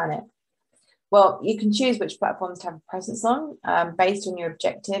should you plan it? Well, you can choose which platforms to have a presence on based on your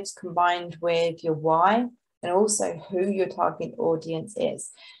objectives, combined with your why, and also who your target audience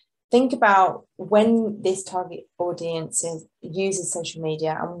is. Think about when this target audience uses social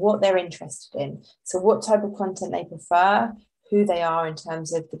media and what they're interested in. So what type of content they prefer, who they are in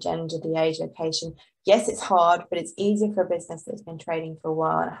terms of the gender, the age, location. Yes, it's hard, but it's easier for a business that's been trading for a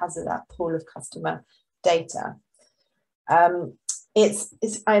while and has that pool of customer data. I know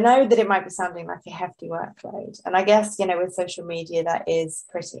that it might be sounding like a hefty workload, and I guess, you know, with social media that is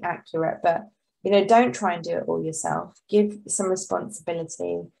pretty accurate, but, you know, don't try and do it all yourself. Give some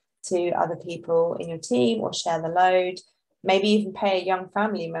responsibility to other people in your team, or share the load. Maybe even pay a young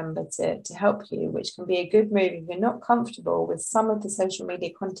family member to help you, which can be a good move if you're not comfortable with some of the social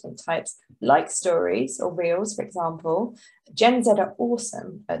media content types, like stories or reels, for example. Gen Z are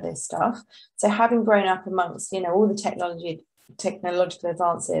awesome at this stuff. So having grown up amongst, you know, all the technological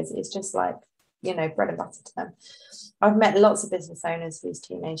advances, it's just like, you know, bread and butter to them. I've met lots of business owners whose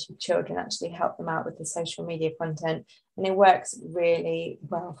teenage children actually help them out with the social media content, and it works really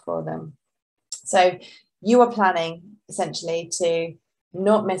well for them. So you are planning essentially to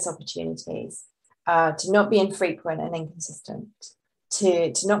not miss opportunities, to not be infrequent and inconsistent,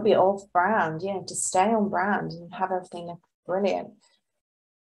 to not be off brand, you know, to stay on brand and have everything look brilliant,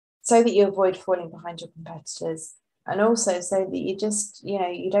 so that you avoid falling behind your competitors. And also so that you just, you know,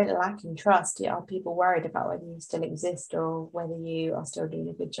 you don't lack in trust. Are people worried about whether you still exist or whether you are still doing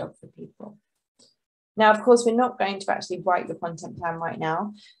a good job for people? Now, of course, we're not going to actually write your content plan right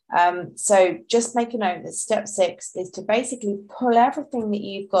now. So just make a note that step 6 is to basically pull everything that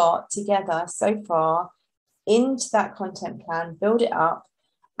you've got together so far into that content plan, build it up.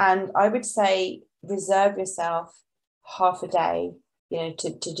 And I would say reserve yourself half a day, you know,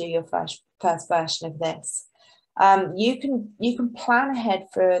 to do your first version of this. You can plan ahead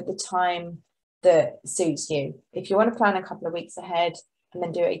for the time that suits you. If you want to plan a couple of weeks ahead and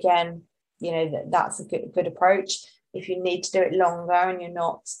then do it again, you know, that's a good approach. If you need to do it longer and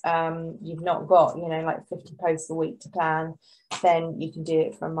you've not got, you know, like 50 posts a week to plan, then you can do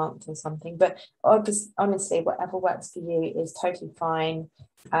it for a month or something. But honestly, whatever works for you is totally fine.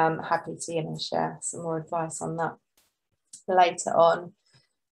 Happy to, you know, share some more advice on that later on.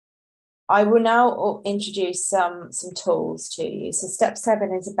 I will now introduce some tools to you. So step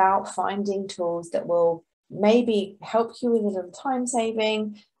 7 is about finding tools that will maybe help you with a little time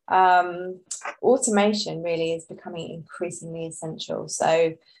saving. Automation really is becoming increasingly essential.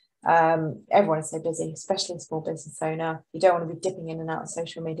 So everyone is so busy, especially a small business owner. You don't want to be dipping in and out of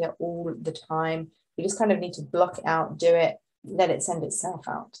social media all the time. You just kind of need to block it out, do it, let it send itself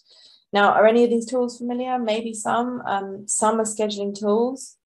out. Now, are any of these tools familiar? Maybe some. Some are scheduling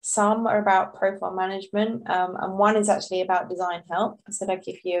tools. Some are about profile management, and one is actually about design help. I said I'd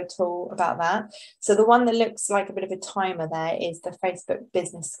give you a tool about that. So the one that looks like a bit of a timer there is the Facebook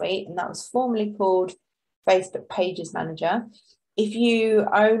Business Suite, and that was formerly called Facebook Pages Manager. If you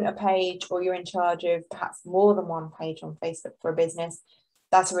own a page or you're in charge of perhaps more than one page on Facebook for a business,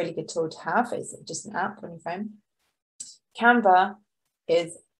 that's a really good tool to have. It's just an app on your phone. Canva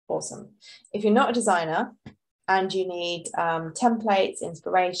is awesome. If you're not a designer and you need templates,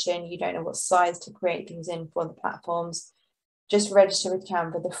 inspiration, you don't know what size to create things in for the platforms, just register with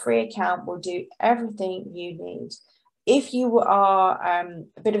Canva. The free account will do everything you need. If you are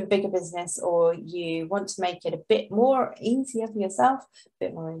a bit of a bigger business, or you want to make it a bit more easier for yourself,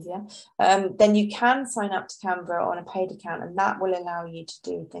 then you can sign up to Canva on a paid account, and that will allow you to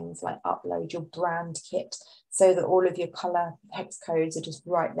do things like upload your brand kit so that all of your color hex codes are just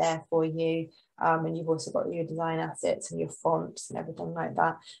right there for you. And you've also got your design assets and your fonts and everything like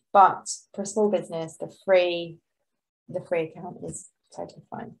that. But for a small business, the free account is totally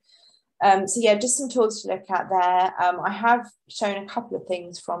fine. So yeah, just some tools to look at there. I have shown a couple of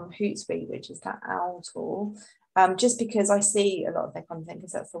things from Hootsuite, which is that owl tool, just because I see a lot of their content,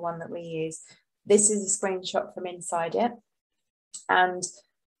 because that's the one that we use. This is a screenshot from inside it. And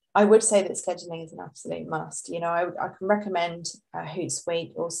I would say that scheduling is an absolute must. You know, I can recommend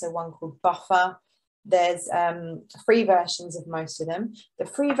Hootsuite, also one called Buffer. There's free versions of most of them. The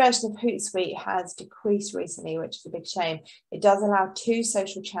free version of Hootsuite has decreased recently, which is a big shame. It does allow 2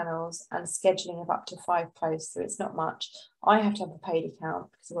 social channels and scheduling of up to 5 posts, so it's not much. I have to have a paid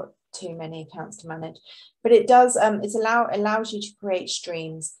account because I've got too many accounts to manage. But it does, allows you to create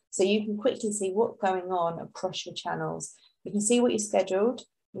streams, so you can quickly see what's going on across your channels. You can see what you scheduled,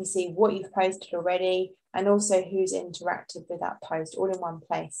 you can see what you've posted already, and also who's interacted with that post, all in one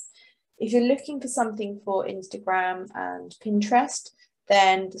place. If you're looking for something for Instagram and Pinterest,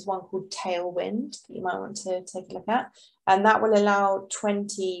 then there's one called Tailwind that you might want to take a look at. And that will allow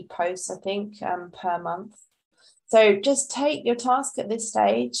 20 posts, I think, per month. So just take your task at this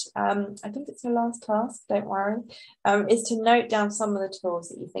stage. I think it's your last task, don't worry, is to note down some of the tools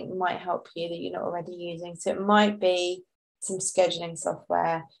that you think might help you that you're not already using. So it might be some scheduling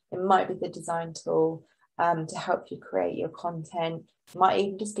software. It might be the design tool to help you create your content. It might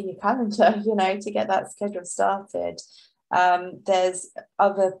even just be your calendar, you know, to get that schedule started. There's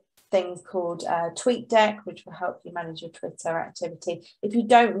other things called TweetDeck, which will help you manage your Twitter activity. If you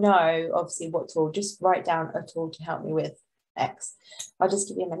don't know, obviously, what tool, just write down a tool to help me with X. I'll just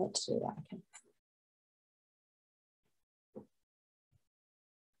give you a minute to do that, okay?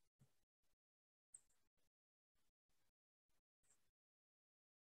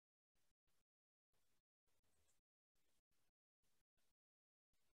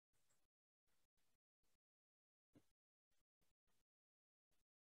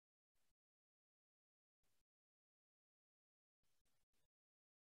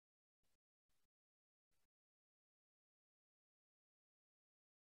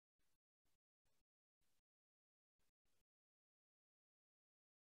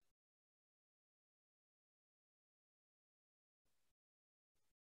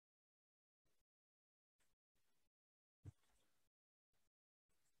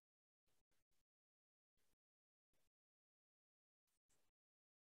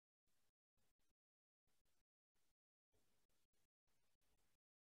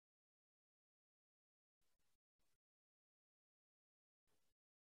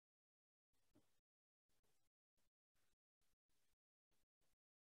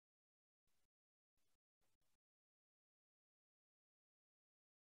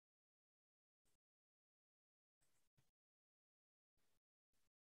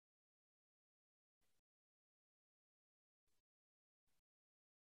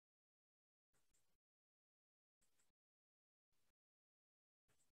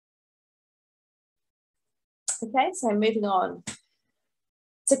 Okay, so moving on.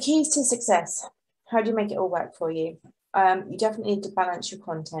 So keys to success. How do you make it all work for you? You definitely need to balance your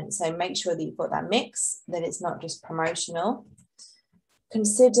content. So make sure that you've got that mix, that it's not just promotional.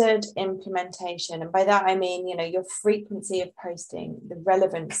 Considered implementation. And by that, I mean, you know, your frequency of posting, the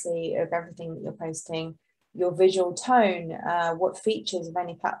relevancy of everything that you're posting, your visual tone, what features of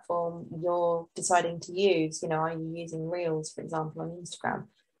any platform you're deciding to use. You know, are you using Reels, for example, on Instagram?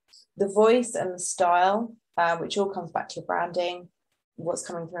 The voice and the style, which all comes back to your branding. What's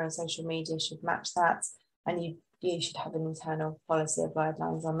coming through on social media should match that, and you should have an internal policy of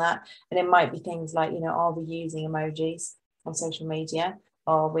guidelines on that. And it might be things like, you know, are we using emojis on social media?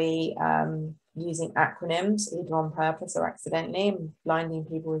 Are we using acronyms either on purpose or accidentally and blinding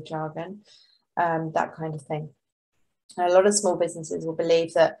people with jargon? That kind of thing. And a lot of small businesses will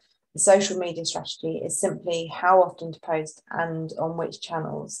believe that the social media strategy is simply how often to post and on which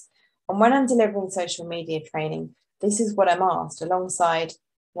channels. And when I'm delivering social media training, this is what I'm asked alongside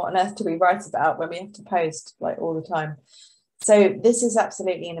what on earth do we write about when we have to post like all the time. So this is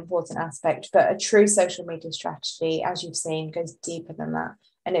absolutely an important aspect, but a true social media strategy, as you've seen, goes deeper than that.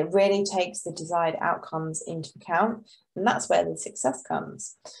 And it really takes the desired outcomes into account. And that's where the success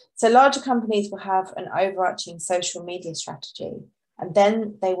comes. So larger companies will have an overarching social media strategy, and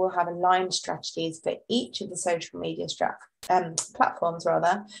then they will have aligned strategies for each of the social media platforms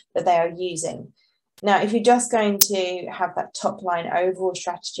that they are using. Now, if you're just going to have that top line overall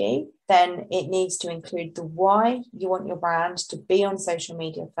strategy, then it needs to include the why you want your brand to be on social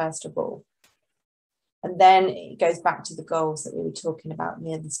media first of all. And then it goes back to the goals that we were talking about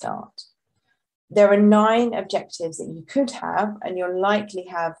near the start. There are 9 objectives that you could have, and you'll likely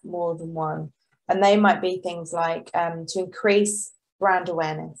have more than one. And they might be things like to increase brand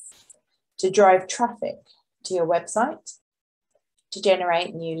awareness, to drive traffic to your website, to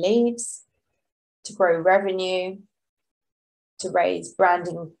generate new leads, to grow revenue, to raise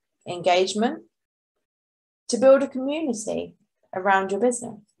branding engagement, to build a community around your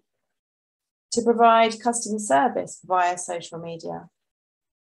business, to provide customer service via social media,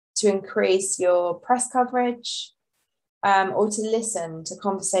 to increase your press coverage, or to listen to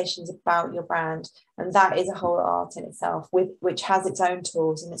conversations about your brand. And that is a whole art in itself, which has its own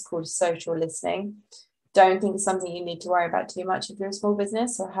tools, and it's called social listening. Don't think it's something you need to worry about too much if you're a small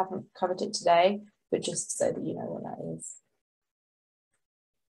business, so I haven't covered it today, but just so that you know what that is.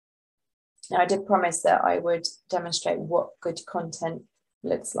 Now, I did promise that I would demonstrate what good content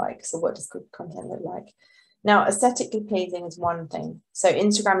looks like. So what does good content look like? Now, aesthetically pleasing is one thing. So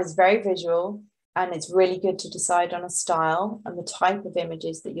Instagram is very visual, and it's really good to decide on a style and the type of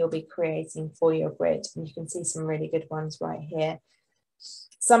images that you'll be creating for your grid. And you can see some really good ones right here.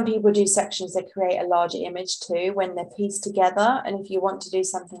 Some people do sections that create a larger image too when they're pieced together. And if you want to do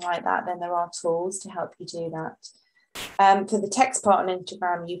something like that, then there are tools to help you do that. For the text part on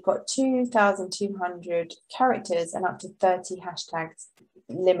Instagram, you've got 2,200 characters and up to 30 hashtags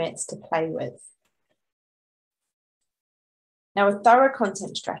limits to play with. Now, a thorough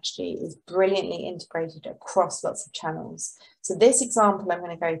content strategy is brilliantly integrated across lots of channels. So this example I'm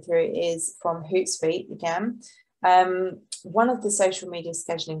going to go through is from Hootsuite again, one of the social media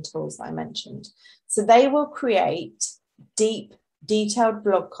scheduling tools that I mentioned. So they will create deep, detailed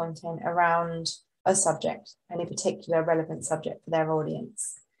blog content around a subject, any particular relevant subject for their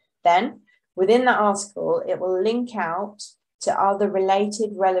audience. Then within that article, it will link out to other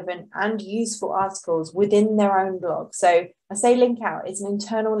related, relevant and useful articles within their own blog. So I say link out, it's an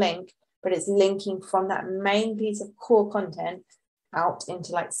internal link, but it's linking from that main piece of core content out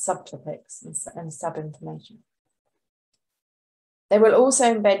into like subtopics and sub-information. They will also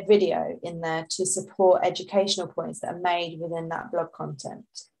embed video in there to support educational points that are made within that blog content.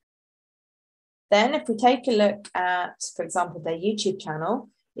 Then if we take a look at, for example, their YouTube channel,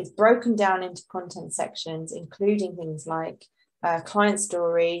 it's broken down into content sections, including things like client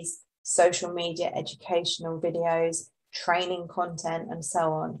stories, social media, educational videos, training content, and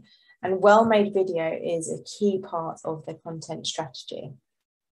so on. And well-made video is a key part of their content strategy.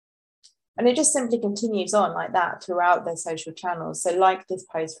 And it just simply continues on like that throughout their social channels. So like this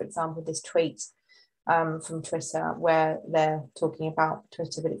post, for example, this tweet from Twitter, where they're talking about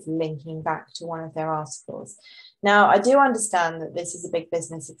Twitter, but it's linking back to one of their articles. Now, I do understand that this is a big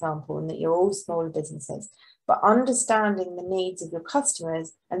business example and that you're all smaller businesses, but understanding the needs of your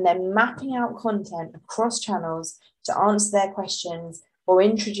customers and then mapping out content across channels to answer their questions or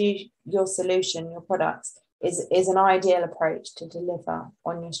introduce your solution, your products, is an ideal approach to deliver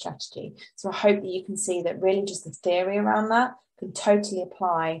on your strategy. So I hope that you can see that really just the theory around that can totally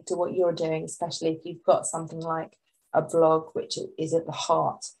apply to what you're doing, especially if you've got something like a blog, which is at the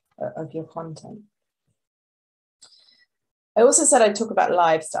heart of your content. I also said I'd talk about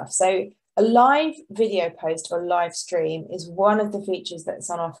live stuff. So a live video post or live stream is one of the features that's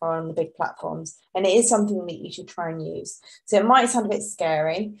on offer on the big platforms, and it is something that you should try and use. So it might sound a bit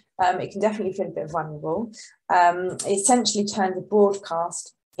scary. It can definitely feel a bit vulnerable. It essentially turns a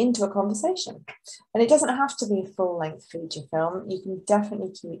broadcast into a conversation, and it doesn't have to be a full-length feature film. You can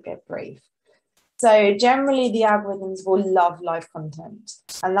definitely keep it brief. So generally the algorithms will love live content,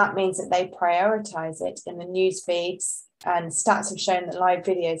 and that means that they prioritize it in the news feeds. And stats have shown that live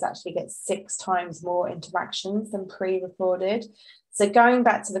videos actually get 6 times more interactions than pre-recorded. So going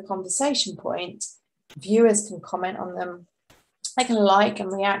back to the conversation point, viewers can comment on them. They can like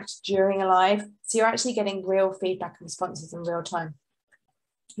and react during a live. So you're actually getting real feedback and responses in real time.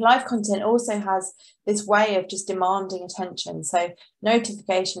 Live content also has this way of just demanding attention. So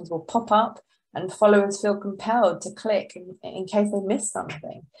notifications will pop up and followers feel compelled to click in case they miss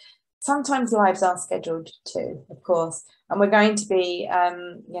something. Sometimes lives are scheduled too, of course, and we're going to be,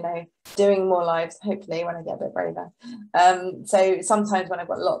 doing more lives, hopefully, when I get a bit braver. So sometimes when I've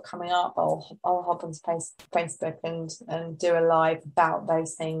got a lot coming up, I'll hop onto Facebook and do a live about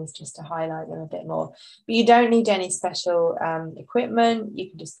those things just to highlight them a bit more. But you don't need any special equipment. You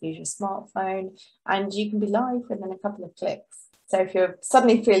can just use your smartphone and you can be live within a couple of clicks. So if you're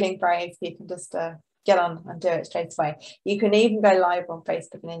suddenly feeling brave, you can just get on and do it straight away. You can even go live on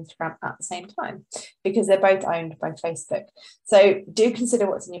Facebook and Instagram at the same time because they're both owned by Facebook. So do consider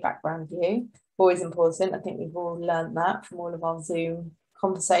what's in your background view. Always important. I think we've all learned that from all of our Zoom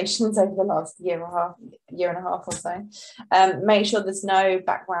conversations over the last year and a half or so. Make sure there's no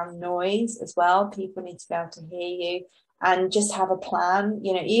background noise as well. People need to be able to hear you, and just have a plan,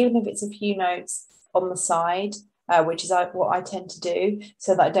 you know, even if it's a few notes on the side, which is what I tend to do,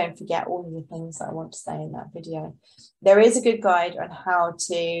 so that I don't forget all of the things that I want to say in that video. There is a good guide on how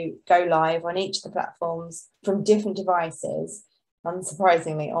to go live on each of the platforms from different devices,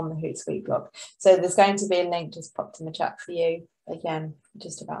 unsurprisingly, on the Hootsuite blog. So there's going to be a link just popped in the chat for you, again,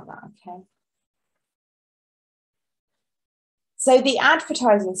 just about that, okay? So the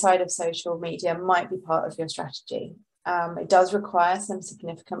advertising side of social media might be part of your strategy. It does require some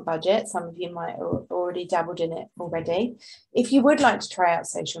significant budget. Some of you might have already dabbled in it already. If you would like to try out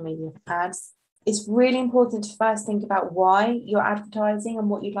social media ads, it's really important to first think about why you're advertising and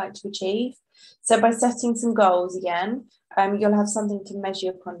what you'd like to achieve. So by setting some goals again, you'll have something to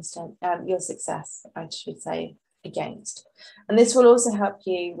measure your success, I should say, against. And this will also help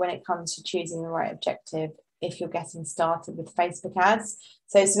you when it comes to choosing the right objective if you're getting started with Facebook ads.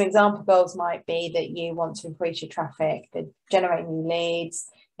 So some example goals might be that you want to increase your traffic, generate new leads,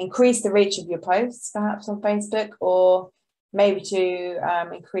 increase the reach of your posts perhaps on Facebook, or maybe to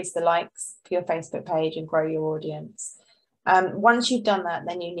increase the likes for your Facebook page and grow your audience. Once you've done that,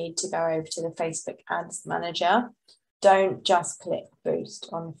 then you need to go over to the Facebook Ads Manager. Don't just click boost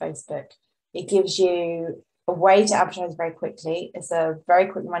on Facebook. It gives you a way to advertise very quickly. It's a very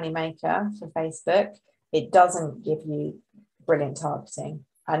quick money maker for Facebook. It doesn't give you brilliant targeting,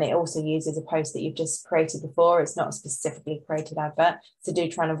 and it also uses a post that you've just created before. It's not a specifically created advert, so do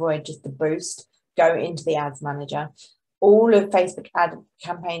try and avoid just the boost. Go into the Ads Manager. All of Facebook ad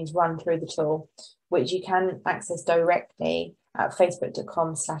campaigns run through the tool, which you can access directly at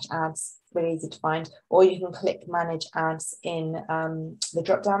facebook.com/ads, really easy to find, or you can click manage ads in the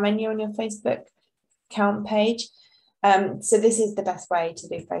drop-down menu on your Facebook account page. So this is the best way to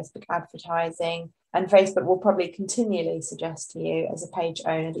do Facebook advertising, and Facebook will probably continually suggest to you as a page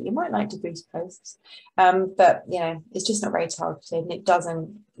owner that you might like to boost posts, but you know, it's just not very targeted, and it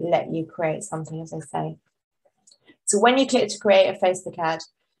doesn't let you create something, as I say. So when you click to create a Facebook ad,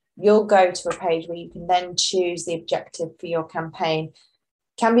 you'll go to a page where you can then choose the objective for your campaign.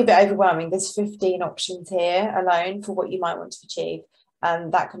 Can be a bit overwhelming. There's 15 options here alone for what you might want to achieve,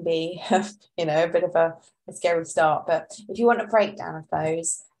 and that can be you know, a bit of a scary start. But if you want a breakdown of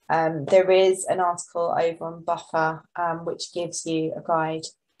those, there is an article over on Buffer which gives you a guide,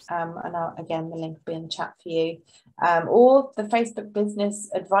 and again the link will be in the chat for you, or the Facebook business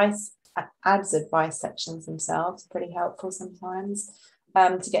advice ads advice sections themselves are pretty helpful sometimes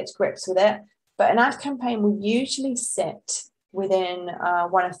to get to grips with it. But an ad campaign will usually sit within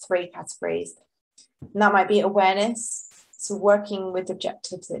one of three categories, and that might be awareness, so working with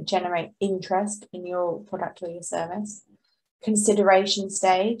objectives that generate interest in your product or your service; consideration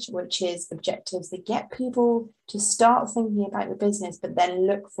stage, which is objectives that get people to start thinking about your business but then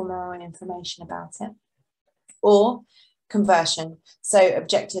look for more information about it; or conversion, so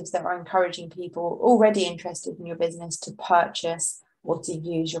objectives that are encouraging people already interested in your business to purchase or to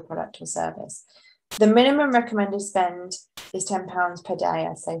use your product or service. The minimum recommended spend is £10 per day,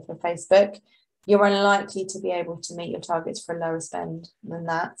 I say, for Facebook. You're unlikely to be able to meet your targets for a lower spend than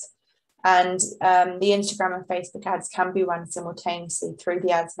that. And the Instagram and Facebook ads can be run simultaneously through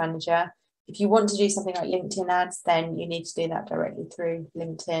the Ads Manager. If you want to do something like LinkedIn ads, then you need to do that directly through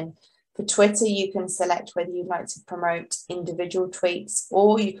LinkedIn. For Twitter, you can select whether you'd like to promote individual tweets,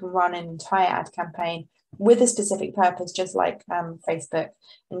 or you can run an entire ad campaign with a specific purpose, just like Facebook,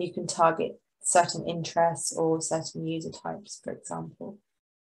 and you can target certain interests or certain user types, for example.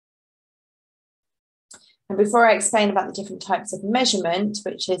 And before I explain about the different types of measurement,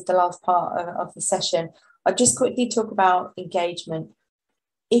 which is the last part of the session, I'll just quickly talk about engagement.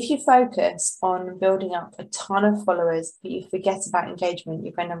 If you focus on building up a ton of followers, but you forget about engagement,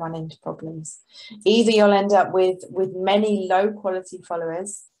 you're going to run into problems. Either you'll end up with many low quality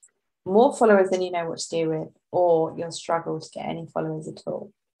followers, more followers than you know what to do with, or you'll struggle to get any followers at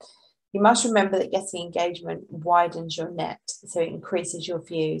all. You must remember that getting engagement widens your net, so it increases your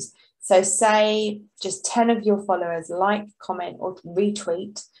views. So say just 10 of your followers like, comment, or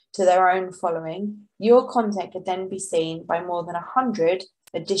retweet to their own following, your content could then be seen by more than 100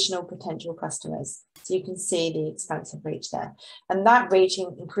 additional potential customers. So you can see the expansive reach there. And that reach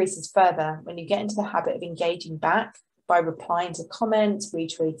increases further when you get into the habit of engaging back by replying to comments,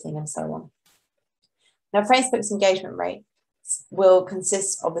 retweeting, and so on. Now, Facebook's engagement rate will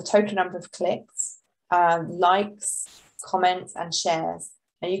consist of the total number of clicks likes, comments, and shares.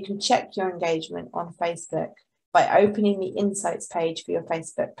 And you can check your engagement on Facebook by opening the Insights page for your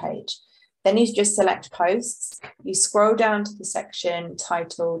Facebook page. Then you just select posts. You scroll down to the section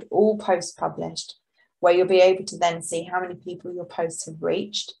titled All Posts Published, where you'll be able to then see how many people your posts have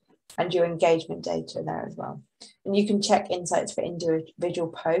reached and your engagement data there as well. And you can check insights for individual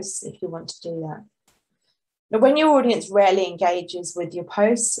posts if you want to do that. Now, when your audience rarely engages with your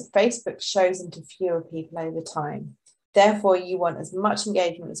posts, Facebook shows them to fewer people over time. Therefore, you want as much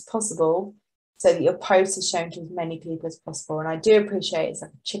engagement as possible so that your post is shown to as many people as possible. And I do appreciate it's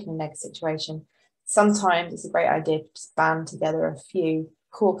like a chicken and egg situation. Sometimes it's a great idea to just band together a few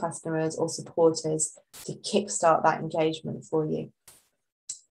core customers or supporters to kickstart that engagement for you.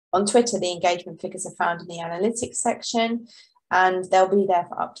 On Twitter, the engagement figures are found in the analytics section, and they'll be there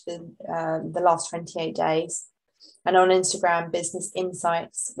for up to the last 28 days. And on Instagram, Business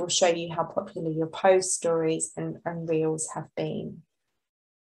Insights will show you how popular your posts, stories, and reels have been.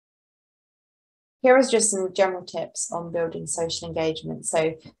 Here is just some general tips on building social engagement.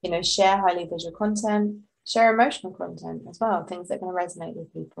 So, share highly visual content, share emotional content as well, things that are going to resonate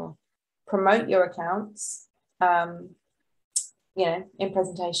with people. Promote your accounts, in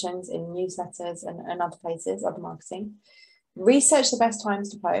presentations, in newsletters and other places, other marketing. Research the best times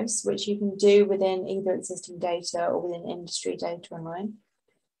to post, which you can do within either existing data or within industry data online.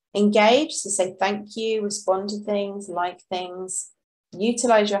 Engage, so say thank you, respond to things, like things.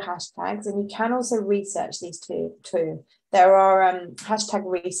 Utilize your hashtags, and you can also research these too. There are hashtag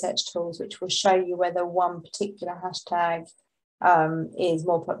research tools which will show you whether one particular hashtag is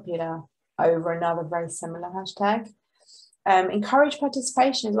more popular over another very similar hashtag. Encourage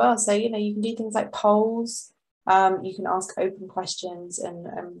participation as well. So, you can do things like polls. You can ask open questions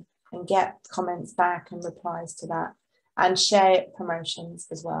and get comments back and replies to that, and share promotions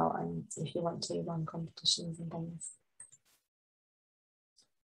as well. And if you want to run competitions and things.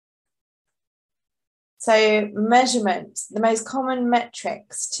 So measurement, the most common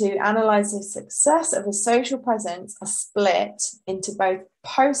metrics to analyze the success of a social presence are split into both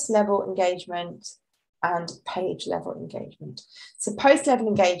post level engagement and page level engagement. So post level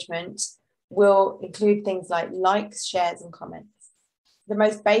engagement will include things like likes, shares, and comments. The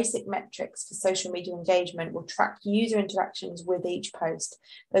most basic metrics for social media engagement will track user interactions with each post.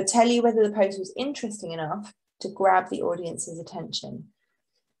 They'll tell you whether the post was interesting enough to grab the audience's attention.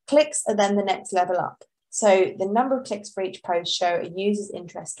 Clicks are then the next level up. So the number of clicks for each post show a user's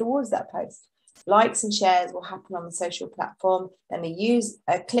interest towards that post. Likes and shares will happen on the social platform, then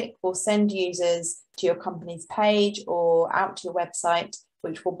a click will send users to your company's page or out to your website,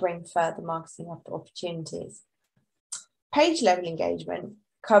 which will bring further marketing opportunities. Page level engagement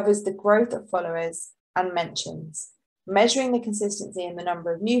covers the growth of followers and mentions. Measuring the consistency in the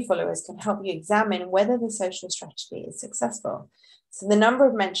number of new followers can help you examine whether the social strategy is successful. So the number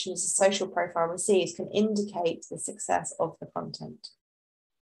of mentions a social profile receives can indicate the success of the content.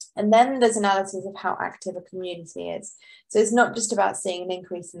 And then there's analysis of how active a community is. So it's not just about seeing an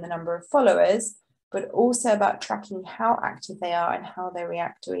increase in the number of followers, but also about tracking how active they are and how they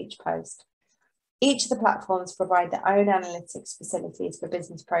react to each post. Each of the platforms provide their own analytics facilities for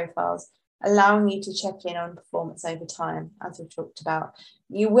business profiles, allowing you to check in on performance over time, as we've talked about.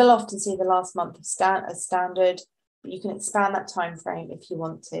 You will often see the last month as standard, but you can expand that time frame if you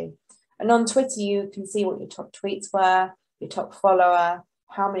want to. And on Twitter, you can see what your top tweets were, your top follower,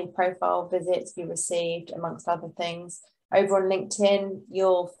 how many profile visits you received, amongst other things. Over on LinkedIn,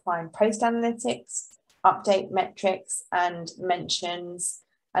 you'll find post analytics, update metrics and mentions,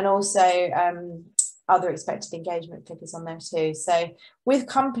 and also other expected engagement figures on there too. So with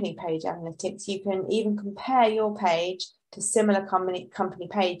company page analytics, you can even compare your page to similar company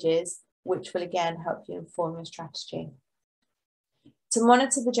pages, which will again help you inform your strategy. To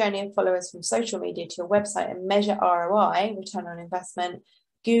monitor the journey of followers from social media to your website and measure ROI, return on investment,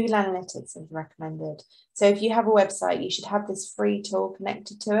 Google Analytics is recommended. So if you have a website, you should have this free tool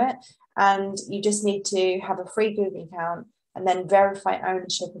connected to it, and you just need to have a free Google account and then verify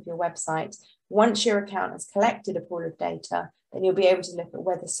ownership of your website. Once your account has collected a pool of data, then you'll be able to look at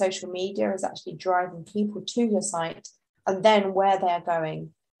whether social media is actually driving people to your site, and then where they're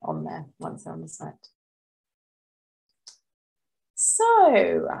going on there once they're on the site.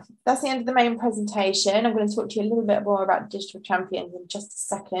 So that's the end of the main presentation. I'm going to talk to you a little bit more about digital champions in just a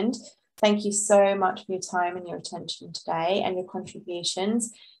second. Thank you so much for your time and your attention today and your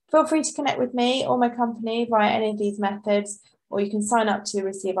contributions. Feel free to connect with me or my company via any of these methods, or you can sign up to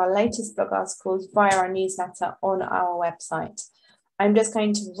receive our latest blog articles via our newsletter on our website. I'm just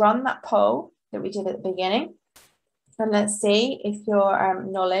going to run that poll that we did at the beginning. And let's see if your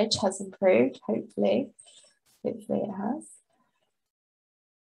knowledge has improved, hopefully. Hopefully it has.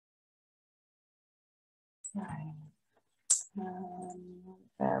 So,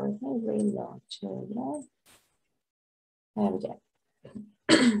 bear with me, relaunch. Here we go. There we go.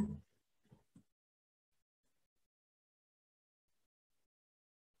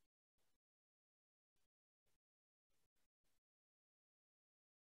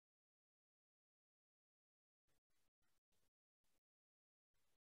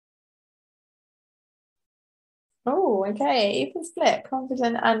 Oh, okay. Even split,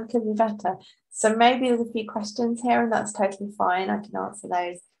 confident and could be better. So maybe there's a few questions here, and that's totally fine. I can answer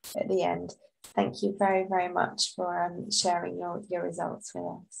those at the end. Thank you very, very much for sharing your results with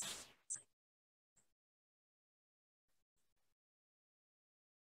us.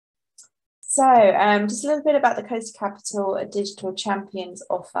 So just a little bit about the Coast Capital Digital Champions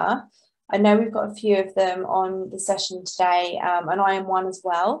offer. I know we've got a few of them on the session today, and I am one as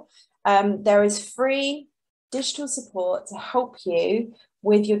well. There is free digital support to help you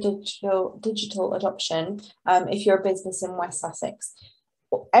with your digital adoption if you're a business in West Sussex.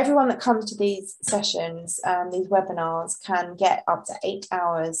 Everyone that comes to these sessions, these webinars, can get up to 8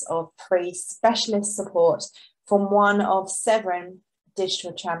 hours of free specialist support from one of 7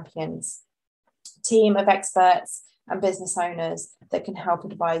 digital champions, team of experts and business owners that can help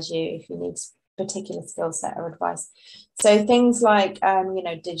advise you if you need particular skill set or advice. So things like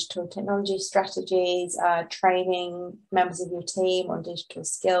digital technology strategies, training members of your team on digital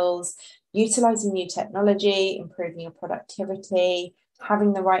skills, utilizing new technology, improving your productivity,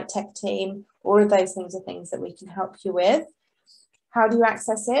 having the right tech team, all of those things are things that we can help you with. How do you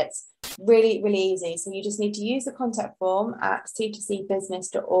access it? Really, really easy. So you just need to use the contact form at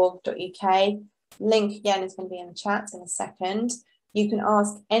c2cbusiness.org.uk. Link again is going to be in the chat in a second. You can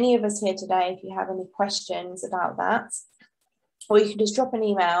ask any of us here today if you have any questions about that, or you can just drop an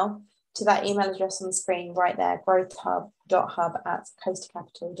email to that email address on the screen right there,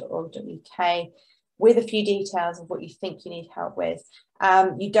 growthhub.hub@coastcapital.org.uk, with a few details of what you think you need help with.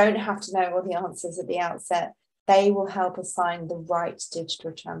 You don't have to know all the answers at the outset. They will help assign the right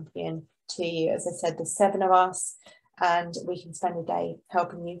digital champion to you. As I said, there's 7 of us, and we can spend a day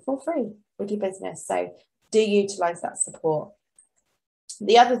helping you for free with your business. So do utilize that support.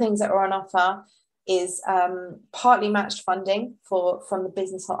 The other things that are on offer is partly matched funding from the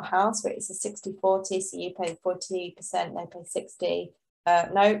Business Hot House, where it's a 60-40, so you pay 40%, they pay 60.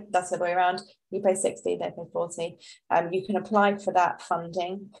 No, that's the other way around. You pay 60, they pay 40. You can apply for that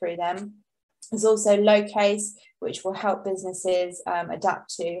funding through them. There's also low case, which will help businesses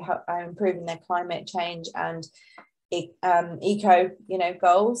adapt to improving their climate change and eco,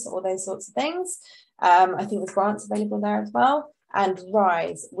 goals, all those sorts of things. I think there's grants available there as well. And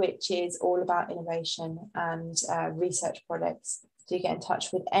RISE, which is all about innovation and research projects. Do get in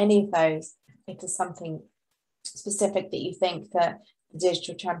touch with any of those if there's something specific that you think that the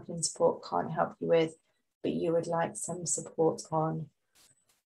digital champion support can't help you with, but you would like some support on.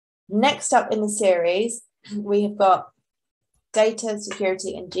 Next up in the series, we have got data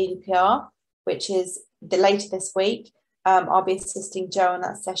security and GDPR, which is later this week. I'll be assisting Jo on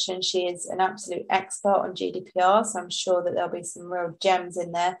that session. She is an absolute expert on GDPR, so I'm sure that there'll be some real gems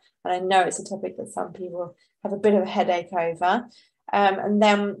in there. And I know it's a topic that some people have a bit of a headache over. And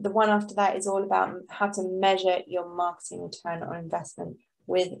then the one after that is all about how to measure your marketing return on investment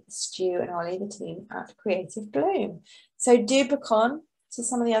with Stu and Ollie, the team at Creative Bloom. So do book on to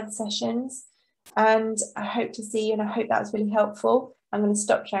some of the other sessions, and I hope to see you, and I hope that was really helpful. I'm going to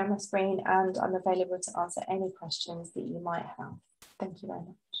stop sharing my screen, and I'm available to answer any questions that you might have. Thank you very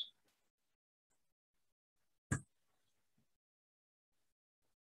much.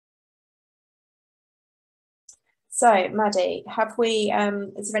 So, Maddie, have we,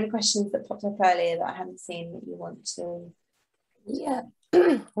 is there any questions that popped up earlier that I haven't seen that you want to? Yeah.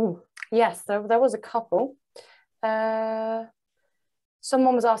 Yes, there was a couple.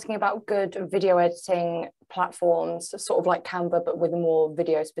 Someone was asking about good video editing platforms, sort of like Canva, but with a more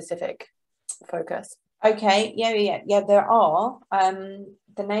video specific focus. Okay, yeah, there are.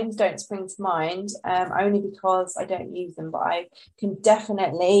 The names don't spring to mind, only because I don't use them, but I can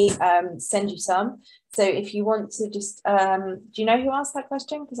definitely send you some. So if you want to just, do you know who asked that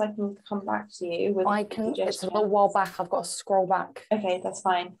question? Because I can come back to you with I can, it's a little while back, I've got to scroll back. Okay, that's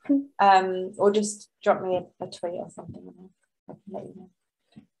fine. Or just drop me a tweet or something, and I can let you know.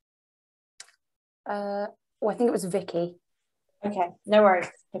 I think it was Vicky. Okay, no worries.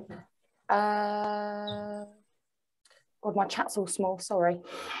 God, my chat's all small, sorry.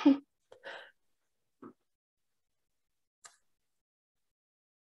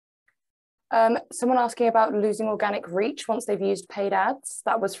 Someone asking about losing organic reach once they've used paid ads.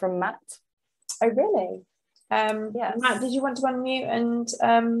 That was from Matt. Oh, really? Yes. Matt, did you want to unmute and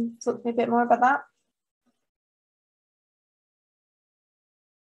talk to me a bit more about that?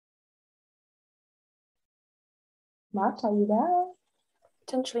 Matt, are you there?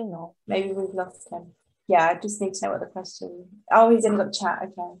 Potentially not. Maybe we've lost him. Yeah, I just need to know what the question. Oh, he's in the chat.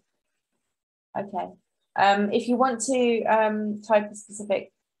 Okay. If you want to type a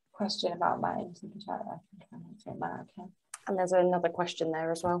specific question about Matt into the chat, I can try and answer it, Matt. Okay. And there's another question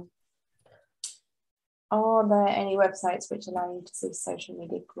there as well. Are there any websites which allow you to see social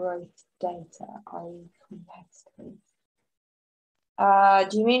media growth data, i.e. competitors?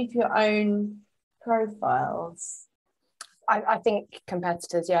 Do you mean for your own profiles? I think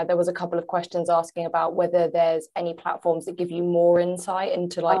competitors, yeah. There was a couple of questions asking about whether there's any platforms that give you more insight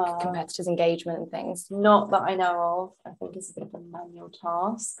into like competitors' engagement and things. Not that I know of. I think it's a bit of a manual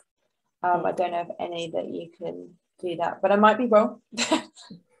task. I don't know of any that you can do that, but I might be wrong.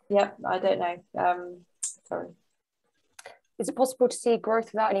 Yep, I don't know. Sorry. Is it possible to see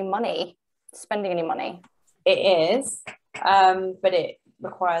growth without any money, spending any money? It is, but it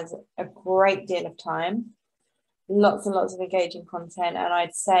requires a great deal of time, lots and lots of engaging content, and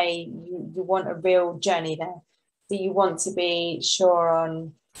I'd say you want a real journey there. So you want to be sure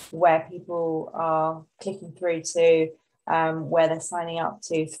on where people are clicking through to, where they're signing up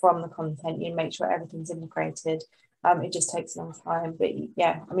to from the content. You make sure everything's integrated. It just takes a long time, but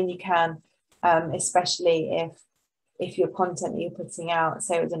yeah, I mean, you can, especially if your content that you're putting out,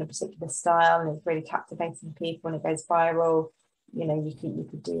 say it was in a particular style and it's really captivating people and it goes viral, you know, you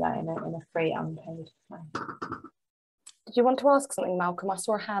could do that in a free, unpaid way. Did you want to ask something, Malcolm? I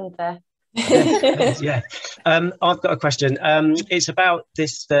saw a hand there. Yeah, I've got a question. It's about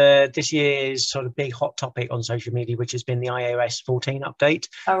this year's sort of big hot topic on social media, which has been the iOS 14 update.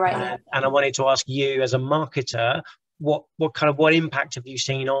 All right. And I wanted to ask you, as a marketer, what impact have you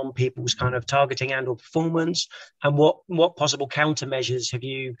seen on people's kind of targeting and or performance, and what possible countermeasures have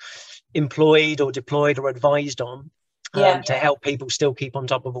you employed or deployed or advised on to help people still keep on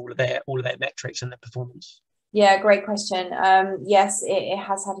top of all of their metrics and their performance? Yeah, great question. Yes, it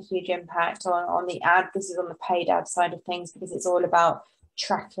has had a huge impact on the ad. This is on the paid ad side of things, because it's all about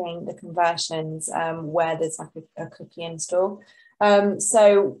tracking the conversions where there's like a cookie install.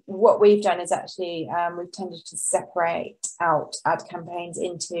 So what we've done is actually we've tended to separate out ad campaigns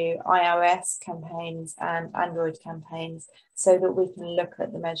into iOS campaigns and Android campaigns so that we can look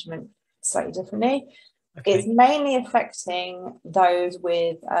at the measurement slightly differently. Okay. It's mainly affecting those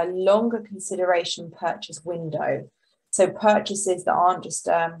with a longer consideration purchase window. So purchases that aren't just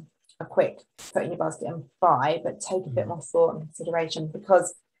a quick put in your basket and buy, but take a bit more thought and consideration,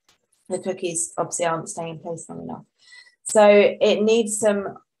 because the cookies obviously aren't staying in place long enough. So it needs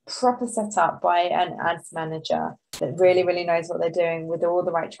some proper setup by an ads manager that really, really knows what they're doing with all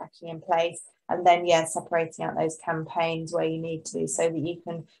the right tracking in place. And then, yeah, separating out those campaigns where you need to, so that you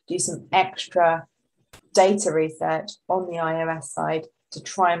can do some extra data research on the iOS side to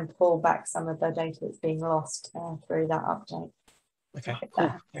try and pull back some of the data that's being lost through that update. Okay,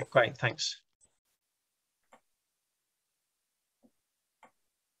 cool. Yeah, great, thanks.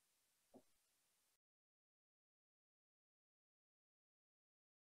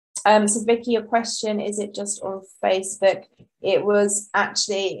 So Vicky, your question, is it just on Facebook? It was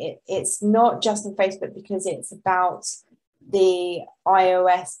actually, it's not just on Facebook, because it's about the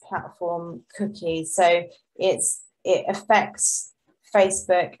iOS platform cookies. So it affects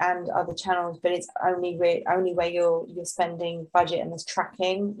Facebook and other channels, but it's only where you're spending budget and there's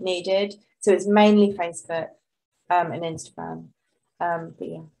tracking needed. So it's mainly Facebook and Instagram. But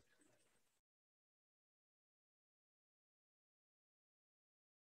yeah.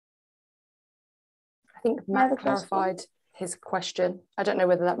 I think Matt clarified his question. I don't know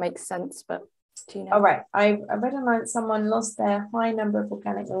whether that makes sense, but do you know? All right. I read online someone lost their high number of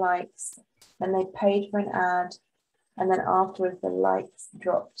organic likes and they paid for an ad, and then afterwards the likes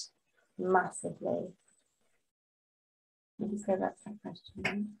dropped massively. Let me just go back to that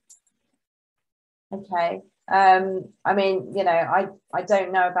question. Okay. I mean, you know, I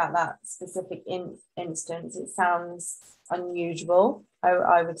don't know about that specific instance. It sounds unusual,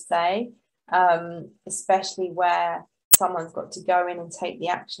 I would say, especially where someone's got to go in and take the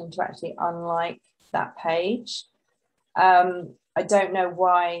action to actually unlike that page. I don't know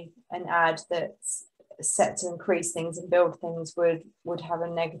why an ad that's set to increase things and build things would have a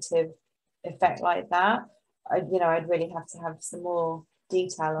negative effect like that. I'd really have to have some more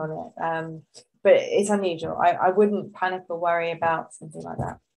detail on it. But it's unusual. I wouldn't panic or worry about something like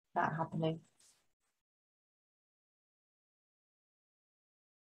that happening.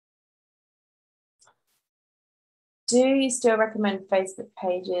 do still recommend Facebook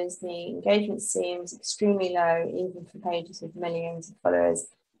pages. The engagement seems extremely low, even for pages with millions of followers.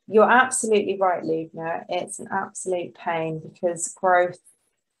 You're absolutely right, Lubna. It's an absolute pain because growth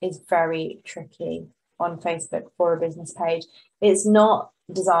is very tricky on Facebook for a business page. It's not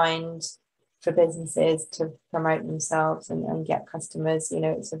designed for businesses to promote themselves and get customers. You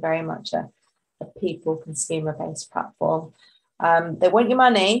know, it's very much a people consumer-based platform. They want your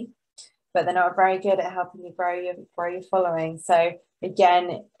money, but they're not very good at helping you grow your following. So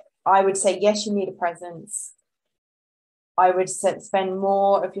again, I would say, yes, you need a presence. I would spend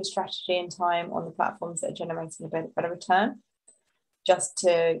more of your strategy and time on the platforms that are generating a better return, just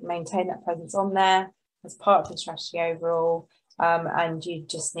to maintain that presence on there as part of the strategy overall. And you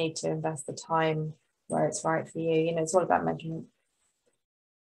just need to invest the time where it's right for you. You know, it's all about measurement.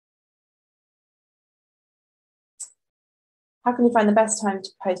 How can you find the best time to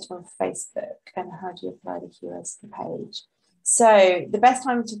post on Facebook, and how do you apply the keywords to the page? So the best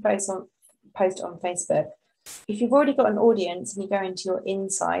time to post on Facebook, if you've already got an audience and you go into your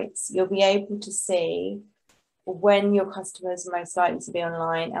insights, you'll be able to see when your customers are most likely to be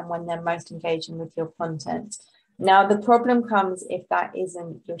online and when they're most engaging with your content. Now, the problem comes if that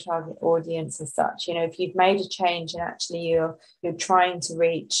isn't your target audience as such. You know, if you've made a change and actually you're trying to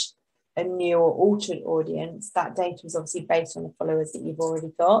reach a new or altered audience, that data is obviously based on the followers that you've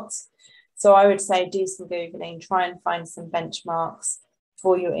already got. So I would say do some Googling, try and find some benchmarks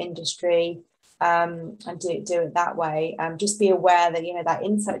for your industry, and do it that way. Just be aware that, you know, that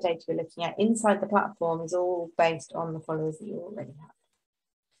insight data you're looking at inside the platform is all based on the followers that you already have.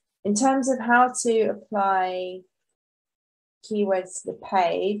 In terms of how to apply keywords to the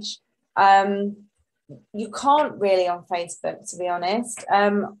page, you can't really on Facebook, to be honest.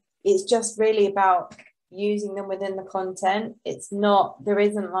 It's just really about using them within the content. It's not, there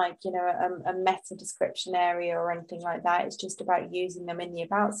isn't like, you know, a meta description area or anything like that. It's just about using them in the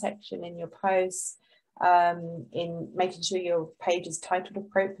about section, in your posts, in making sure your page is titled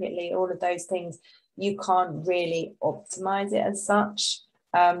appropriately, all of those things. You can't really optimize it as such.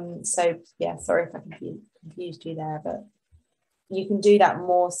 So yeah, sorry if I confused you there, but you can do that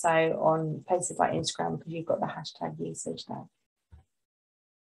more so on places like Instagram because you've got the hashtag usage there.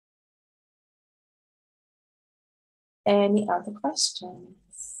 Any other questions?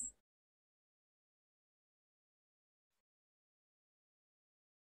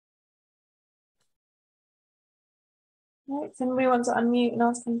 No, somebody wants to unmute and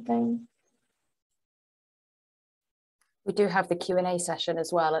ask something? We do have the Q&A session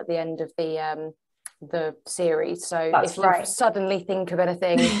as well at the end of the series. So That's if you right. suddenly think of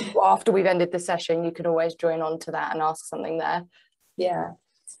anything after we've ended the session, you can always join on to that and ask something there. Yeah,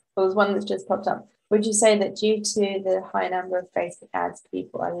 there was one that's just popped up. Would you say that due to the high number of Facebook ads,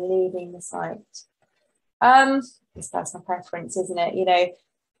 people are leaving the site? It's personal preference, isn't it? You know,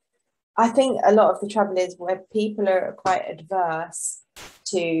 I think a lot of the trouble is where people are quite adverse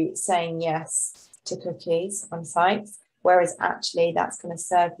to saying yes to cookies on sites, whereas actually that's going to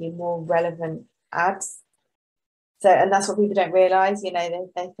serve you more relevant ads. So, and that's what people don't realize, you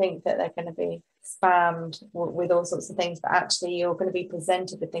know, they think that they're going to be spammed with all sorts of things, but actually you're going to be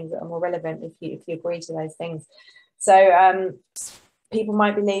presented with things that are more relevant if you agree to those things. So people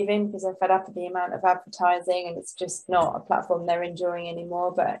might be leaving because they're fed up with the amount of advertising and it's just not a platform they're enjoying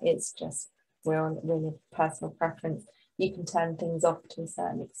anymore, but it's just really personal preference. You can turn things off to a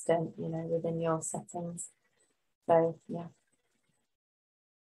certain extent, you know, within your settings. So yeah.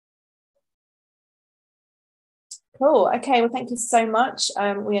 Cool. Okay, well, thank you so much. We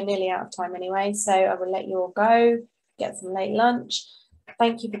are nearly out of time anyway, so I will let you all go, get some late lunch.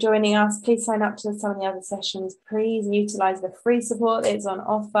 Thank you for joining us. Please sign up to some of the other sessions. Please utilise the free support that is on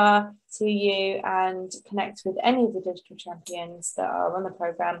offer to you and connect with any of the digital champions that are on the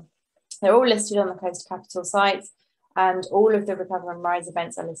programme. They're all listed on the Coast Capital site, and all of the Recover and Rise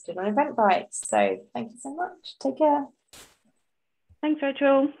events are listed on Eventbrite. So thank you so much. Take care. Thanks,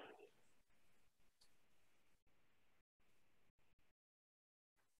 Rachel.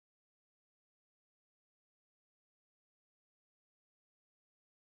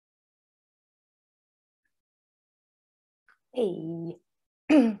 Hey.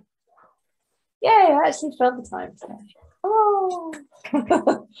 Yay, I actually filled the time today. Oh,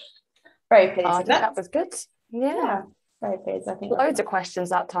 very pleased. I with think that was good. Yeah, very pleased. I think loads of questions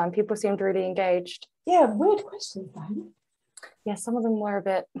that time. People seemed really engaged. Yeah, weird questions though. Yeah, some of them were a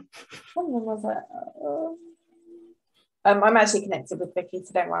bit. Some of them was I'm actually connected with Vicky,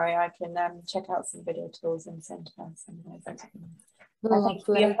 so don't worry. I can check out some video tools and send her some of those. Thank you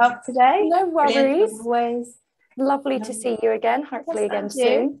for your help today. No worries. Always. Lovely to see you again. Hopefully again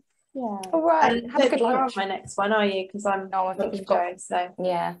soon. Yeah. All right. And Have a good you're on lunch. my next one, are you? Because I'm No, I think looking you've got. to go. So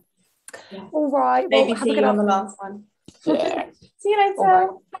Yeah. yeah. All right. Well, Maybe have see a good you on the afternoon. last one. Yeah. See you later. All right.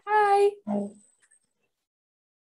 Bye. Bye.